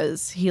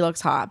because he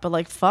looks hot, but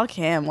like, fuck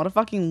him. What a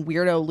fucking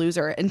weirdo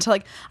loser. And to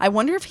like, I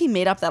wonder if he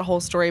made up that whole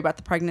story about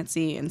the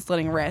pregnancy and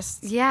slitting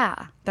wrists. Yeah.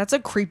 That's a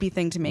creepy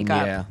thing to make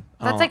up. Yeah.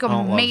 That's like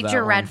a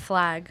major red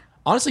flag.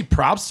 Honestly,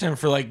 props to him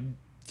for like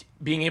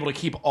being able to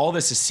keep all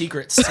this a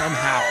secret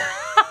somehow.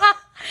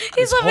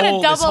 He's living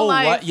a double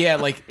life. Yeah,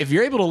 like if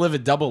you're able to live a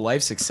double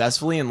life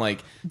successfully and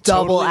like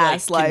Double totally,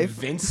 ass like, life.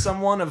 convince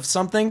someone of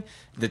something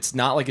that's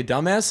not like a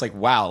dumbass, like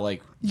wow,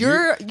 like you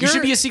You're-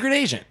 should be a secret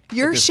agent. at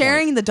You're this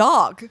sharing point. the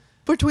dog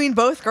between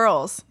both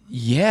girls.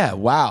 Yeah,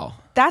 wow.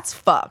 That's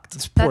fucked.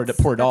 It's poor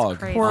That's dog.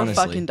 crazy. Poor honestly.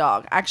 fucking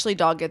dog. Actually,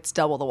 dog gets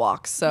double the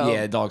walks. So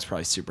Yeah, dog's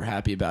probably super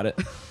happy about it.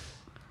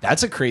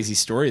 That's a crazy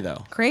story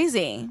though.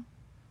 crazy,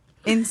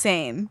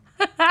 insane.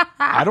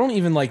 I don't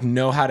even like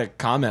know how to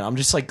comment. I'm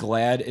just like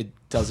glad it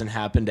doesn't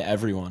happen to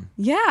everyone.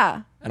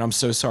 Yeah, And I'm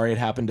so sorry it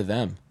happened to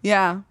them.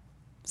 yeah.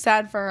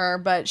 sad for her,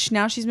 but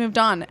now she's moved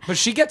on. But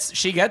she gets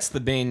the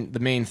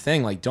main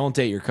thing, like, don't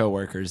date your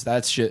coworkers.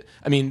 That's shit.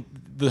 I mean,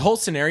 the whole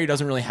scenario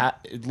doesn't really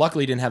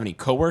luckily didn't have any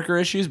coworker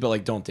issues, but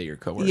like, don't date your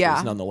coworkers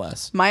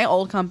nonetheless. My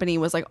old company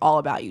was like all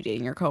about you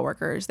dating your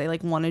coworkers. They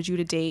like wanted you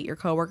to date your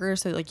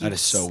coworkers, so like that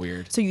is so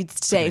weird. So you'd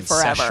stay like an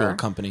forever. incestual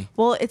company.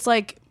 Well, it's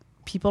like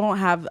people don't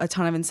have a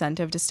ton of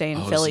incentive to stay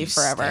in Philly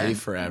forever. Stay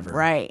forever,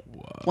 right?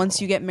 Whoa. Once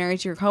you get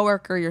married to your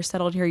coworker, you're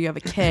settled here, you have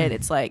a kid.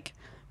 It's like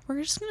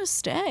we're just gonna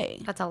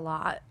stay. That's a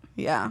lot.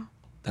 Yeah.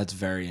 That's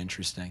very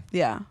interesting.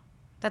 Yeah.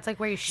 That's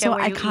like where you shit. So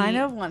where I you kind eat.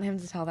 of want him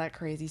to tell that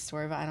crazy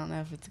story, but I don't know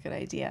if it's a good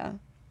idea.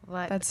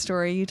 What? That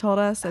story you told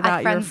us At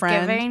about your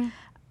friend, Friendsgiving?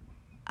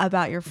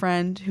 about your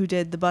friend who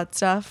did the butt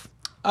stuff.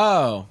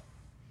 Oh,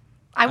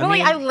 I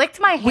licked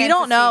my hand. We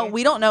don't to know. see.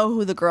 We don't know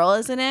who the girl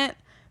is in it,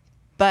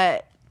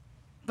 but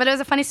But it was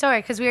a funny story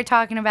because we were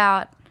talking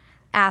about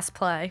ass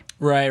play.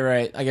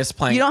 right. I guess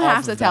playing. You don't off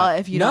have to of tell that. it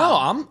if you no,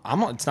 don't.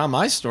 I'm. It's not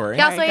my story.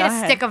 He also Alright, ate go a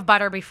ahead. stick of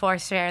butter before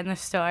sharing the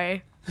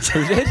story.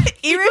 Who did?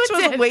 Erich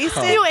was did.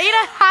 wasted. You ate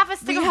a half a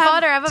stick of have-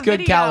 butter. I have a It's good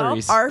video.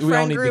 calories. Our We all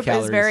friend need the group is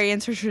calories. very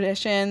into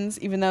traditions,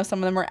 even though some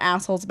of them are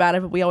assholes about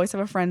it. But we always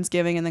have a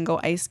Friendsgiving and then go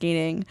ice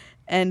skating.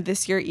 And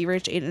this year,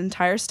 Erich ate an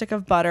entire stick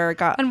of butter,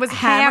 got And was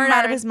hammered out of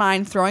hammered. his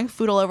mind, throwing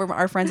food all over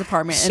our friend's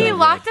apartment. She and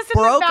locked us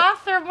in the broke-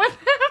 bathroom with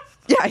him.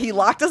 Yeah, he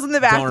locked us in the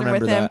bathroom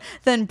with remember him, that.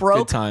 then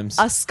broke Good times.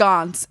 a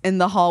sconce in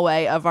the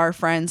hallway of our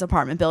friend's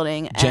apartment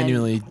building. And,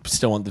 Genuinely,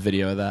 still want the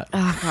video of that.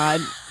 oh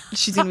God,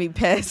 she's gonna be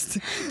pissed.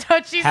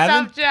 Touchy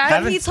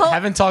subject.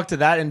 Haven't talked to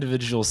that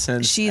individual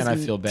since, and I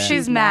feel bad.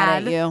 She's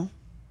mad mad. at you.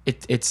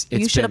 It's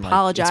You should been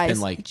apologize. Like, it's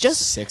been like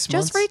just 6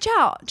 months. Just reach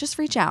out. Just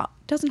reach out.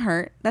 Doesn't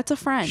hurt. That's a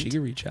friend. She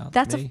could reach out.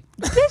 That's to me.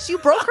 a bitch. You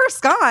broke her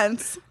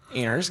sconce.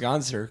 And her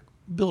scones are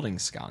building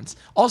scones.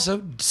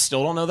 Also,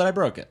 still don't know that I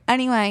broke it.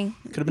 Anyway,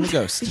 Could have been a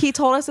ghost. he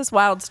told us this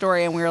wild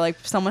story, and we were like,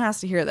 someone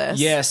has to hear this.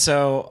 Yeah,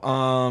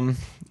 so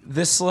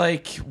this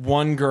like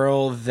one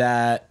girl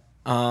that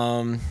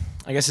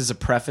I guess as a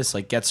preface,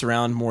 like gets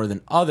around more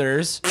than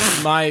others.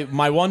 my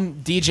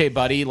one DJ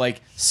buddy,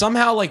 like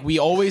somehow like we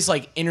always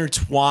like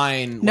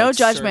intertwine. No like,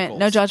 judgment. circles.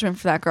 No judgment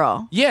for that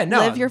girl. Yeah, no.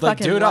 Live your like,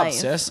 fucking do it life. up,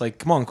 sis. Like,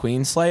 come on,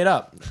 queen, slay it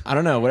up. I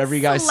don't know, whatever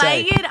you guys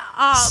Slay say. it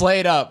up. Slay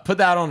it up. Put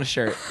that on a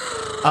shirt.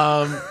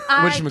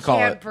 I Whatchamacallit.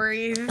 can't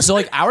breathe. So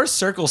like our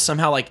circles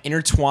somehow like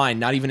intertwined,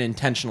 not even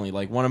intentionally.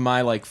 Like one of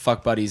my like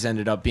fuck buddies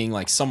ended up being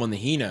like someone that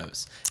he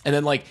knows, and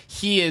then like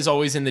he is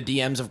always in the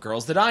DMs of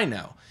girls that I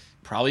know.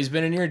 Probably's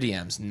been in your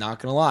DMs. Not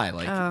gonna lie,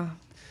 like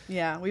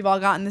Yeah, we've all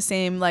gotten the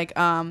same like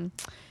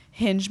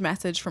Hinge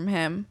message from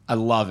him. I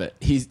love it.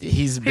 He's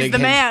a big the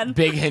hinge, man.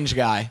 big hinge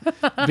guy,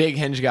 big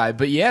hinge guy.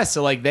 But yeah,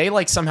 so like they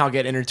like somehow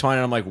get intertwined,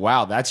 and I'm like,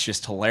 wow, that's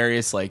just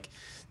hilarious. Like,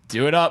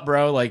 do it up,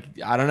 bro. Like,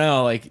 I don't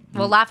know. Like,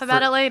 We'll laugh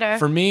about it later.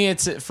 For me,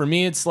 it's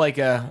like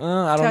a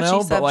I don't Touchy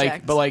know,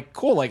 subject. but like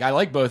cool. Like I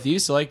like both of you,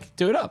 so like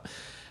do it up.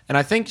 And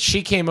I think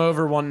she came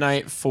over one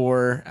night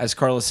for, as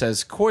Carla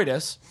says,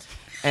 coitus,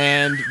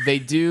 and they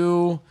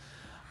do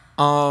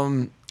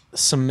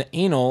some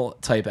anal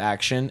type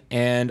action,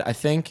 and I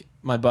think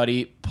my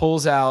buddy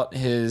pulls out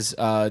his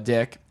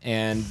dick,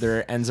 and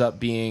there ends up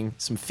being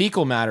some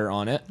fecal matter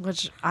on it.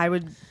 Which I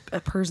would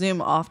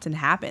presume often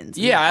happens.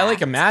 in Yeah, I that.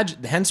 like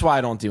imagine. Hence why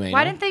I don't do anal.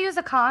 Why didn't they use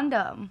a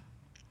condom?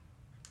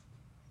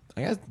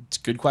 I guess it's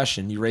a good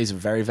question. You raise a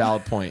very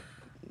valid point.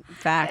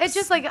 Facts. It's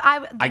just like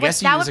I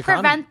guess you that use would a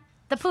condom. prevent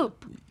the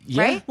poop,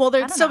 Yeah. right? Well, I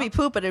there'd don't still know. be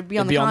poop, but it'd be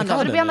on It'd the be on the condom.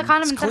 Would it be on the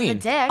condom It's instead clean.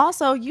 of the dick?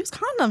 Also, use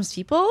condoms,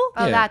 people. Oh,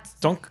 Yeah, that's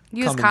don't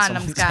use come in condoms,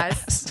 someone's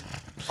guys. ass.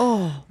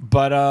 Oh,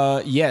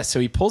 But yeah, so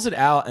he pulls it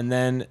out, and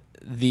then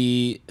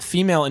the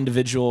female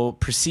individual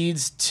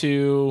proceeds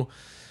to,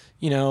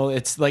 you know,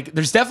 it's like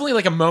there's definitely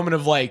like a moment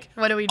of like,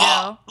 What do we do?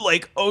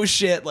 oh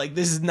shit, like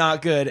this is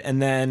not good.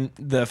 And then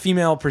the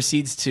female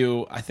proceeds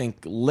to, I think,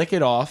 lick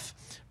it off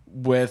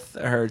with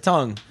her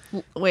tongue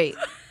wait.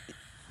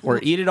 or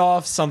eat it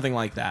off, something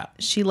like that.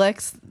 She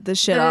licks the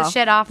shit The off.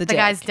 shit off the dick.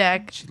 guy's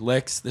dick. She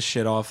licks the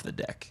shit off the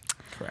dick.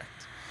 Correct.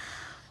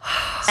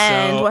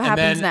 And what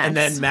happens then, And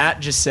next? then Matt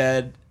just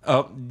said,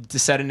 to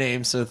set a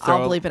name, so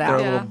throw, I'll bleep it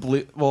throw out. a little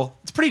Yeah. well,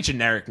 it's a pretty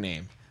generic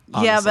name. Yeah,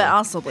 honestly. but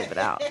also bleep it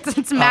out.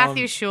 It's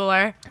Matthew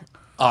Schuler.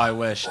 Oh, I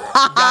wish. You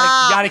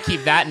gotta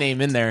keep that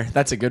name in there.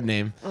 That's a good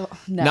name.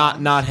 No.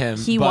 Not him.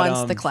 He but,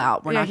 wants the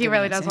clout. We're Yeah, not he giving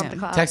really it to does want the him.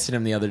 clout. Texted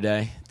him the other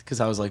day because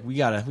I was like, we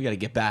gotta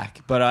get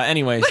back. But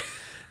anyways,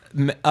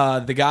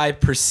 the guy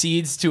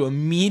proceeds to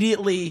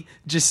immediately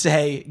just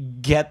say,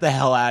 "Get the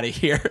hell out of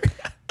here."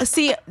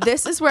 See,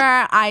 this is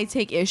where I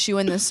take issue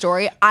in this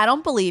story. I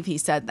don't believe he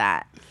said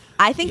that.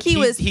 I think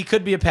he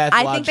could be a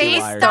pathological they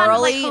Based liar. on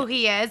thoroughly- like who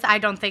he is, I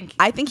don't think.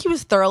 I think he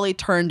was thoroughly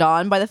turned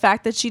on by the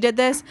fact that she did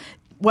this,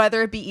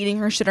 whether it be eating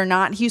her shit or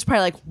not. He was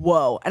probably like,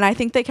 whoa. And I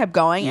think they kept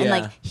going. And Yeah.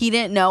 like, he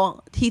didn't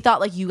know. He thought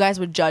like you guys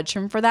would judge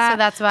him for that. so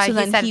that's why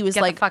then he said, he was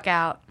 "Get like, the fuck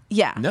out."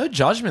 yeah. No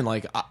judgment.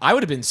 Like I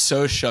would have been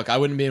so shook. I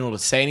wouldn't be able to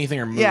say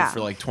anything or move Yeah. for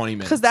like 20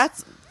 minutes. Because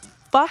that's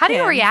fuck How do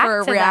you him react for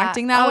to that?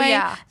 reacting that Oh, way.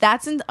 yeah.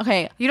 That's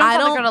okay. You don't I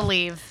tell the girl to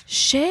leave.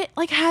 Shit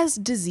like has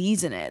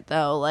disease in it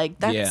though. Like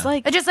that's Yeah.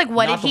 like It's just like,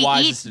 what Not did the he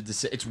wisest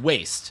eat? of it's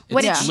waste.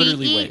 What It's did she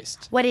literally eat?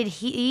 waste. What did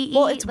he eat?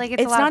 well, it's like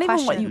it's a lot not of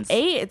even what you questions.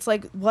 ate. It's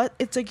like what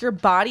it's like your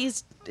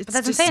body's. It's But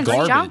that's just insane. It's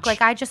garbage. junk.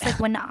 Like I just like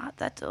would not.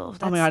 That Oh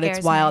my god,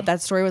 it's wild.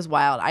 That story was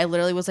wild. I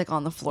literally was like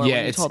on the floor Yeah,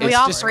 when you it's told We me.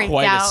 all just freaked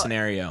quite a out.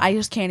 scenario. I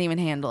just can't even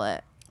handle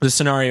it. The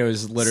scenario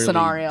is literally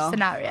Scenarios.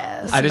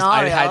 I had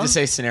Scenario. to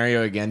say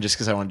scenario again just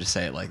because I wanted to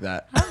say it like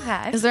that.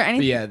 Okay. Is there But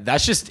anything? yeah,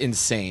 that's just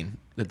insane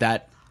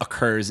that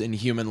occurs in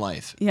human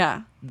life.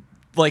 Yeah.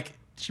 Like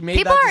she made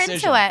People that are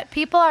decision. into it.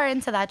 People are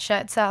into that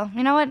shit. So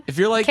you know what? If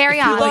you're like carry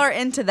if you're on. People like- are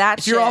into that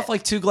if shit. you're off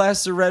like 2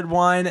 glasses of red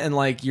wine and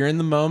like you're in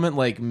the moment,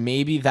 like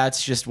maybe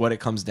that's just what it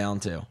comes down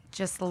to.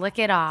 Just lick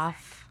it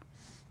off.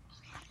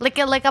 Lick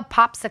it like a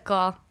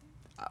popsicle.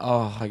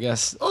 Oh, I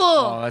guess. Ooh.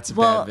 Oh, that's a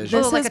Well, bad vision.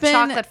 This Ooh, like has a been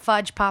chocolate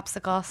fudge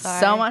popsicle.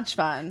 Sorry. so much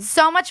fun.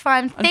 So much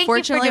fun. Thank you for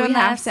Unfortunately, doing we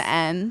have this. to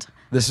end.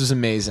 This was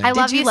amazing. I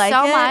love you you like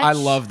so it? much. I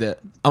loved it.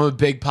 I'm a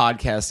big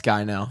podcast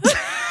guy now.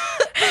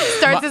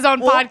 Starts his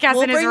own podcast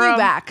we'll in his bring room. you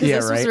back because Yeah,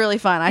 this was right? really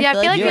fun. Yeah, I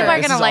feel like Yeah, people are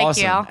this gonna is like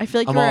awesome. you. I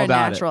feel like I'm you're all a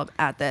about it. natural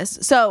at this.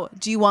 So,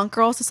 do you want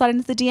girls to slide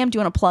into the DM? Do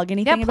you want to plug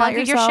anything about plug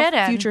your yourself? shit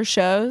in. Future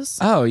shows?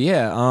 Oh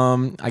yeah.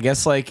 I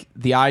guess like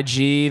the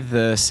IG,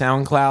 the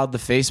SoundCloud, the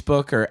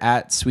Facebook are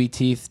at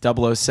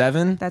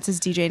SweetTeeth007. That's his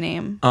DJ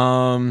name.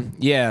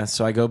 Yeah,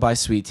 so I go by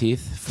Sweet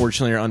Teeth.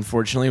 Fortunately or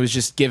unfortunately, it was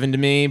just given to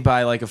me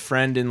by like a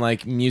friend in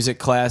like music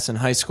class in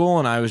high school,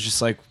 and I was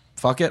just like,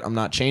 fuck it, I'm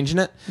not changing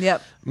it.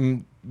 Yep.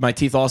 My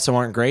teeth also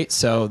aren't great,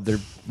 so they're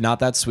not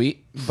that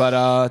sweet.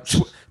 But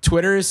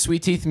Twitter is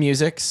Sweet Teeth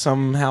Music.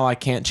 Somehow I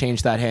can't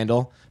change that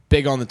handle.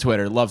 Big on the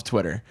Twitter. Love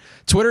Twitter.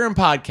 Twitter and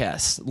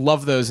podcasts.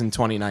 Love those in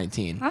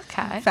 2019.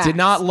 Okay. Facts. Did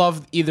not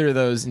love either of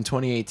those in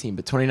 2018,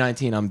 but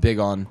 2019 I'm big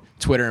on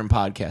Twitter and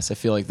podcasts. I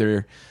feel like there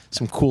are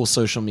some cool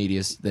social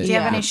medias. That Do you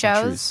have any have some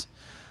shows? truths.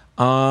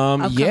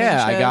 Upcoming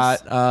Yeah, I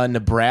shows? got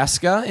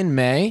Nebraska in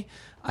May.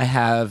 I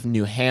have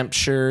New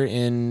Hampshire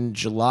in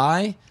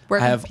July. Where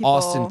I can have people-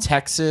 Austin,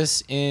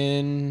 Texas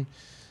in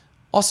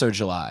also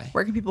July.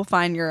 Where can people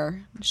find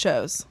your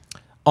shows?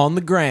 On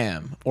the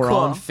gram or Cool.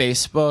 on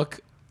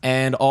Facebook,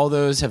 and all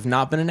those have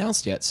not been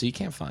announced yet, so you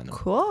can't find them.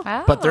 Cool.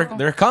 Oh. But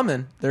they're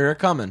coming. They're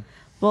coming.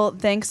 Well,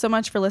 thanks so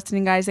much for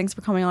listening, guys. Thanks for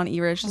coming on,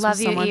 Erich. This Love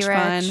was so you, much Erich.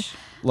 fun.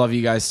 Love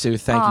you guys too.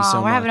 Thank you so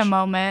much. We're having a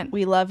moment.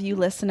 We love you,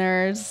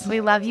 listeners. We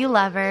love you,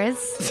 lovers.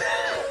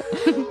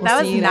 We'll That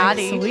was see you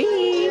naughty. next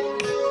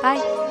week.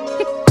 Bye.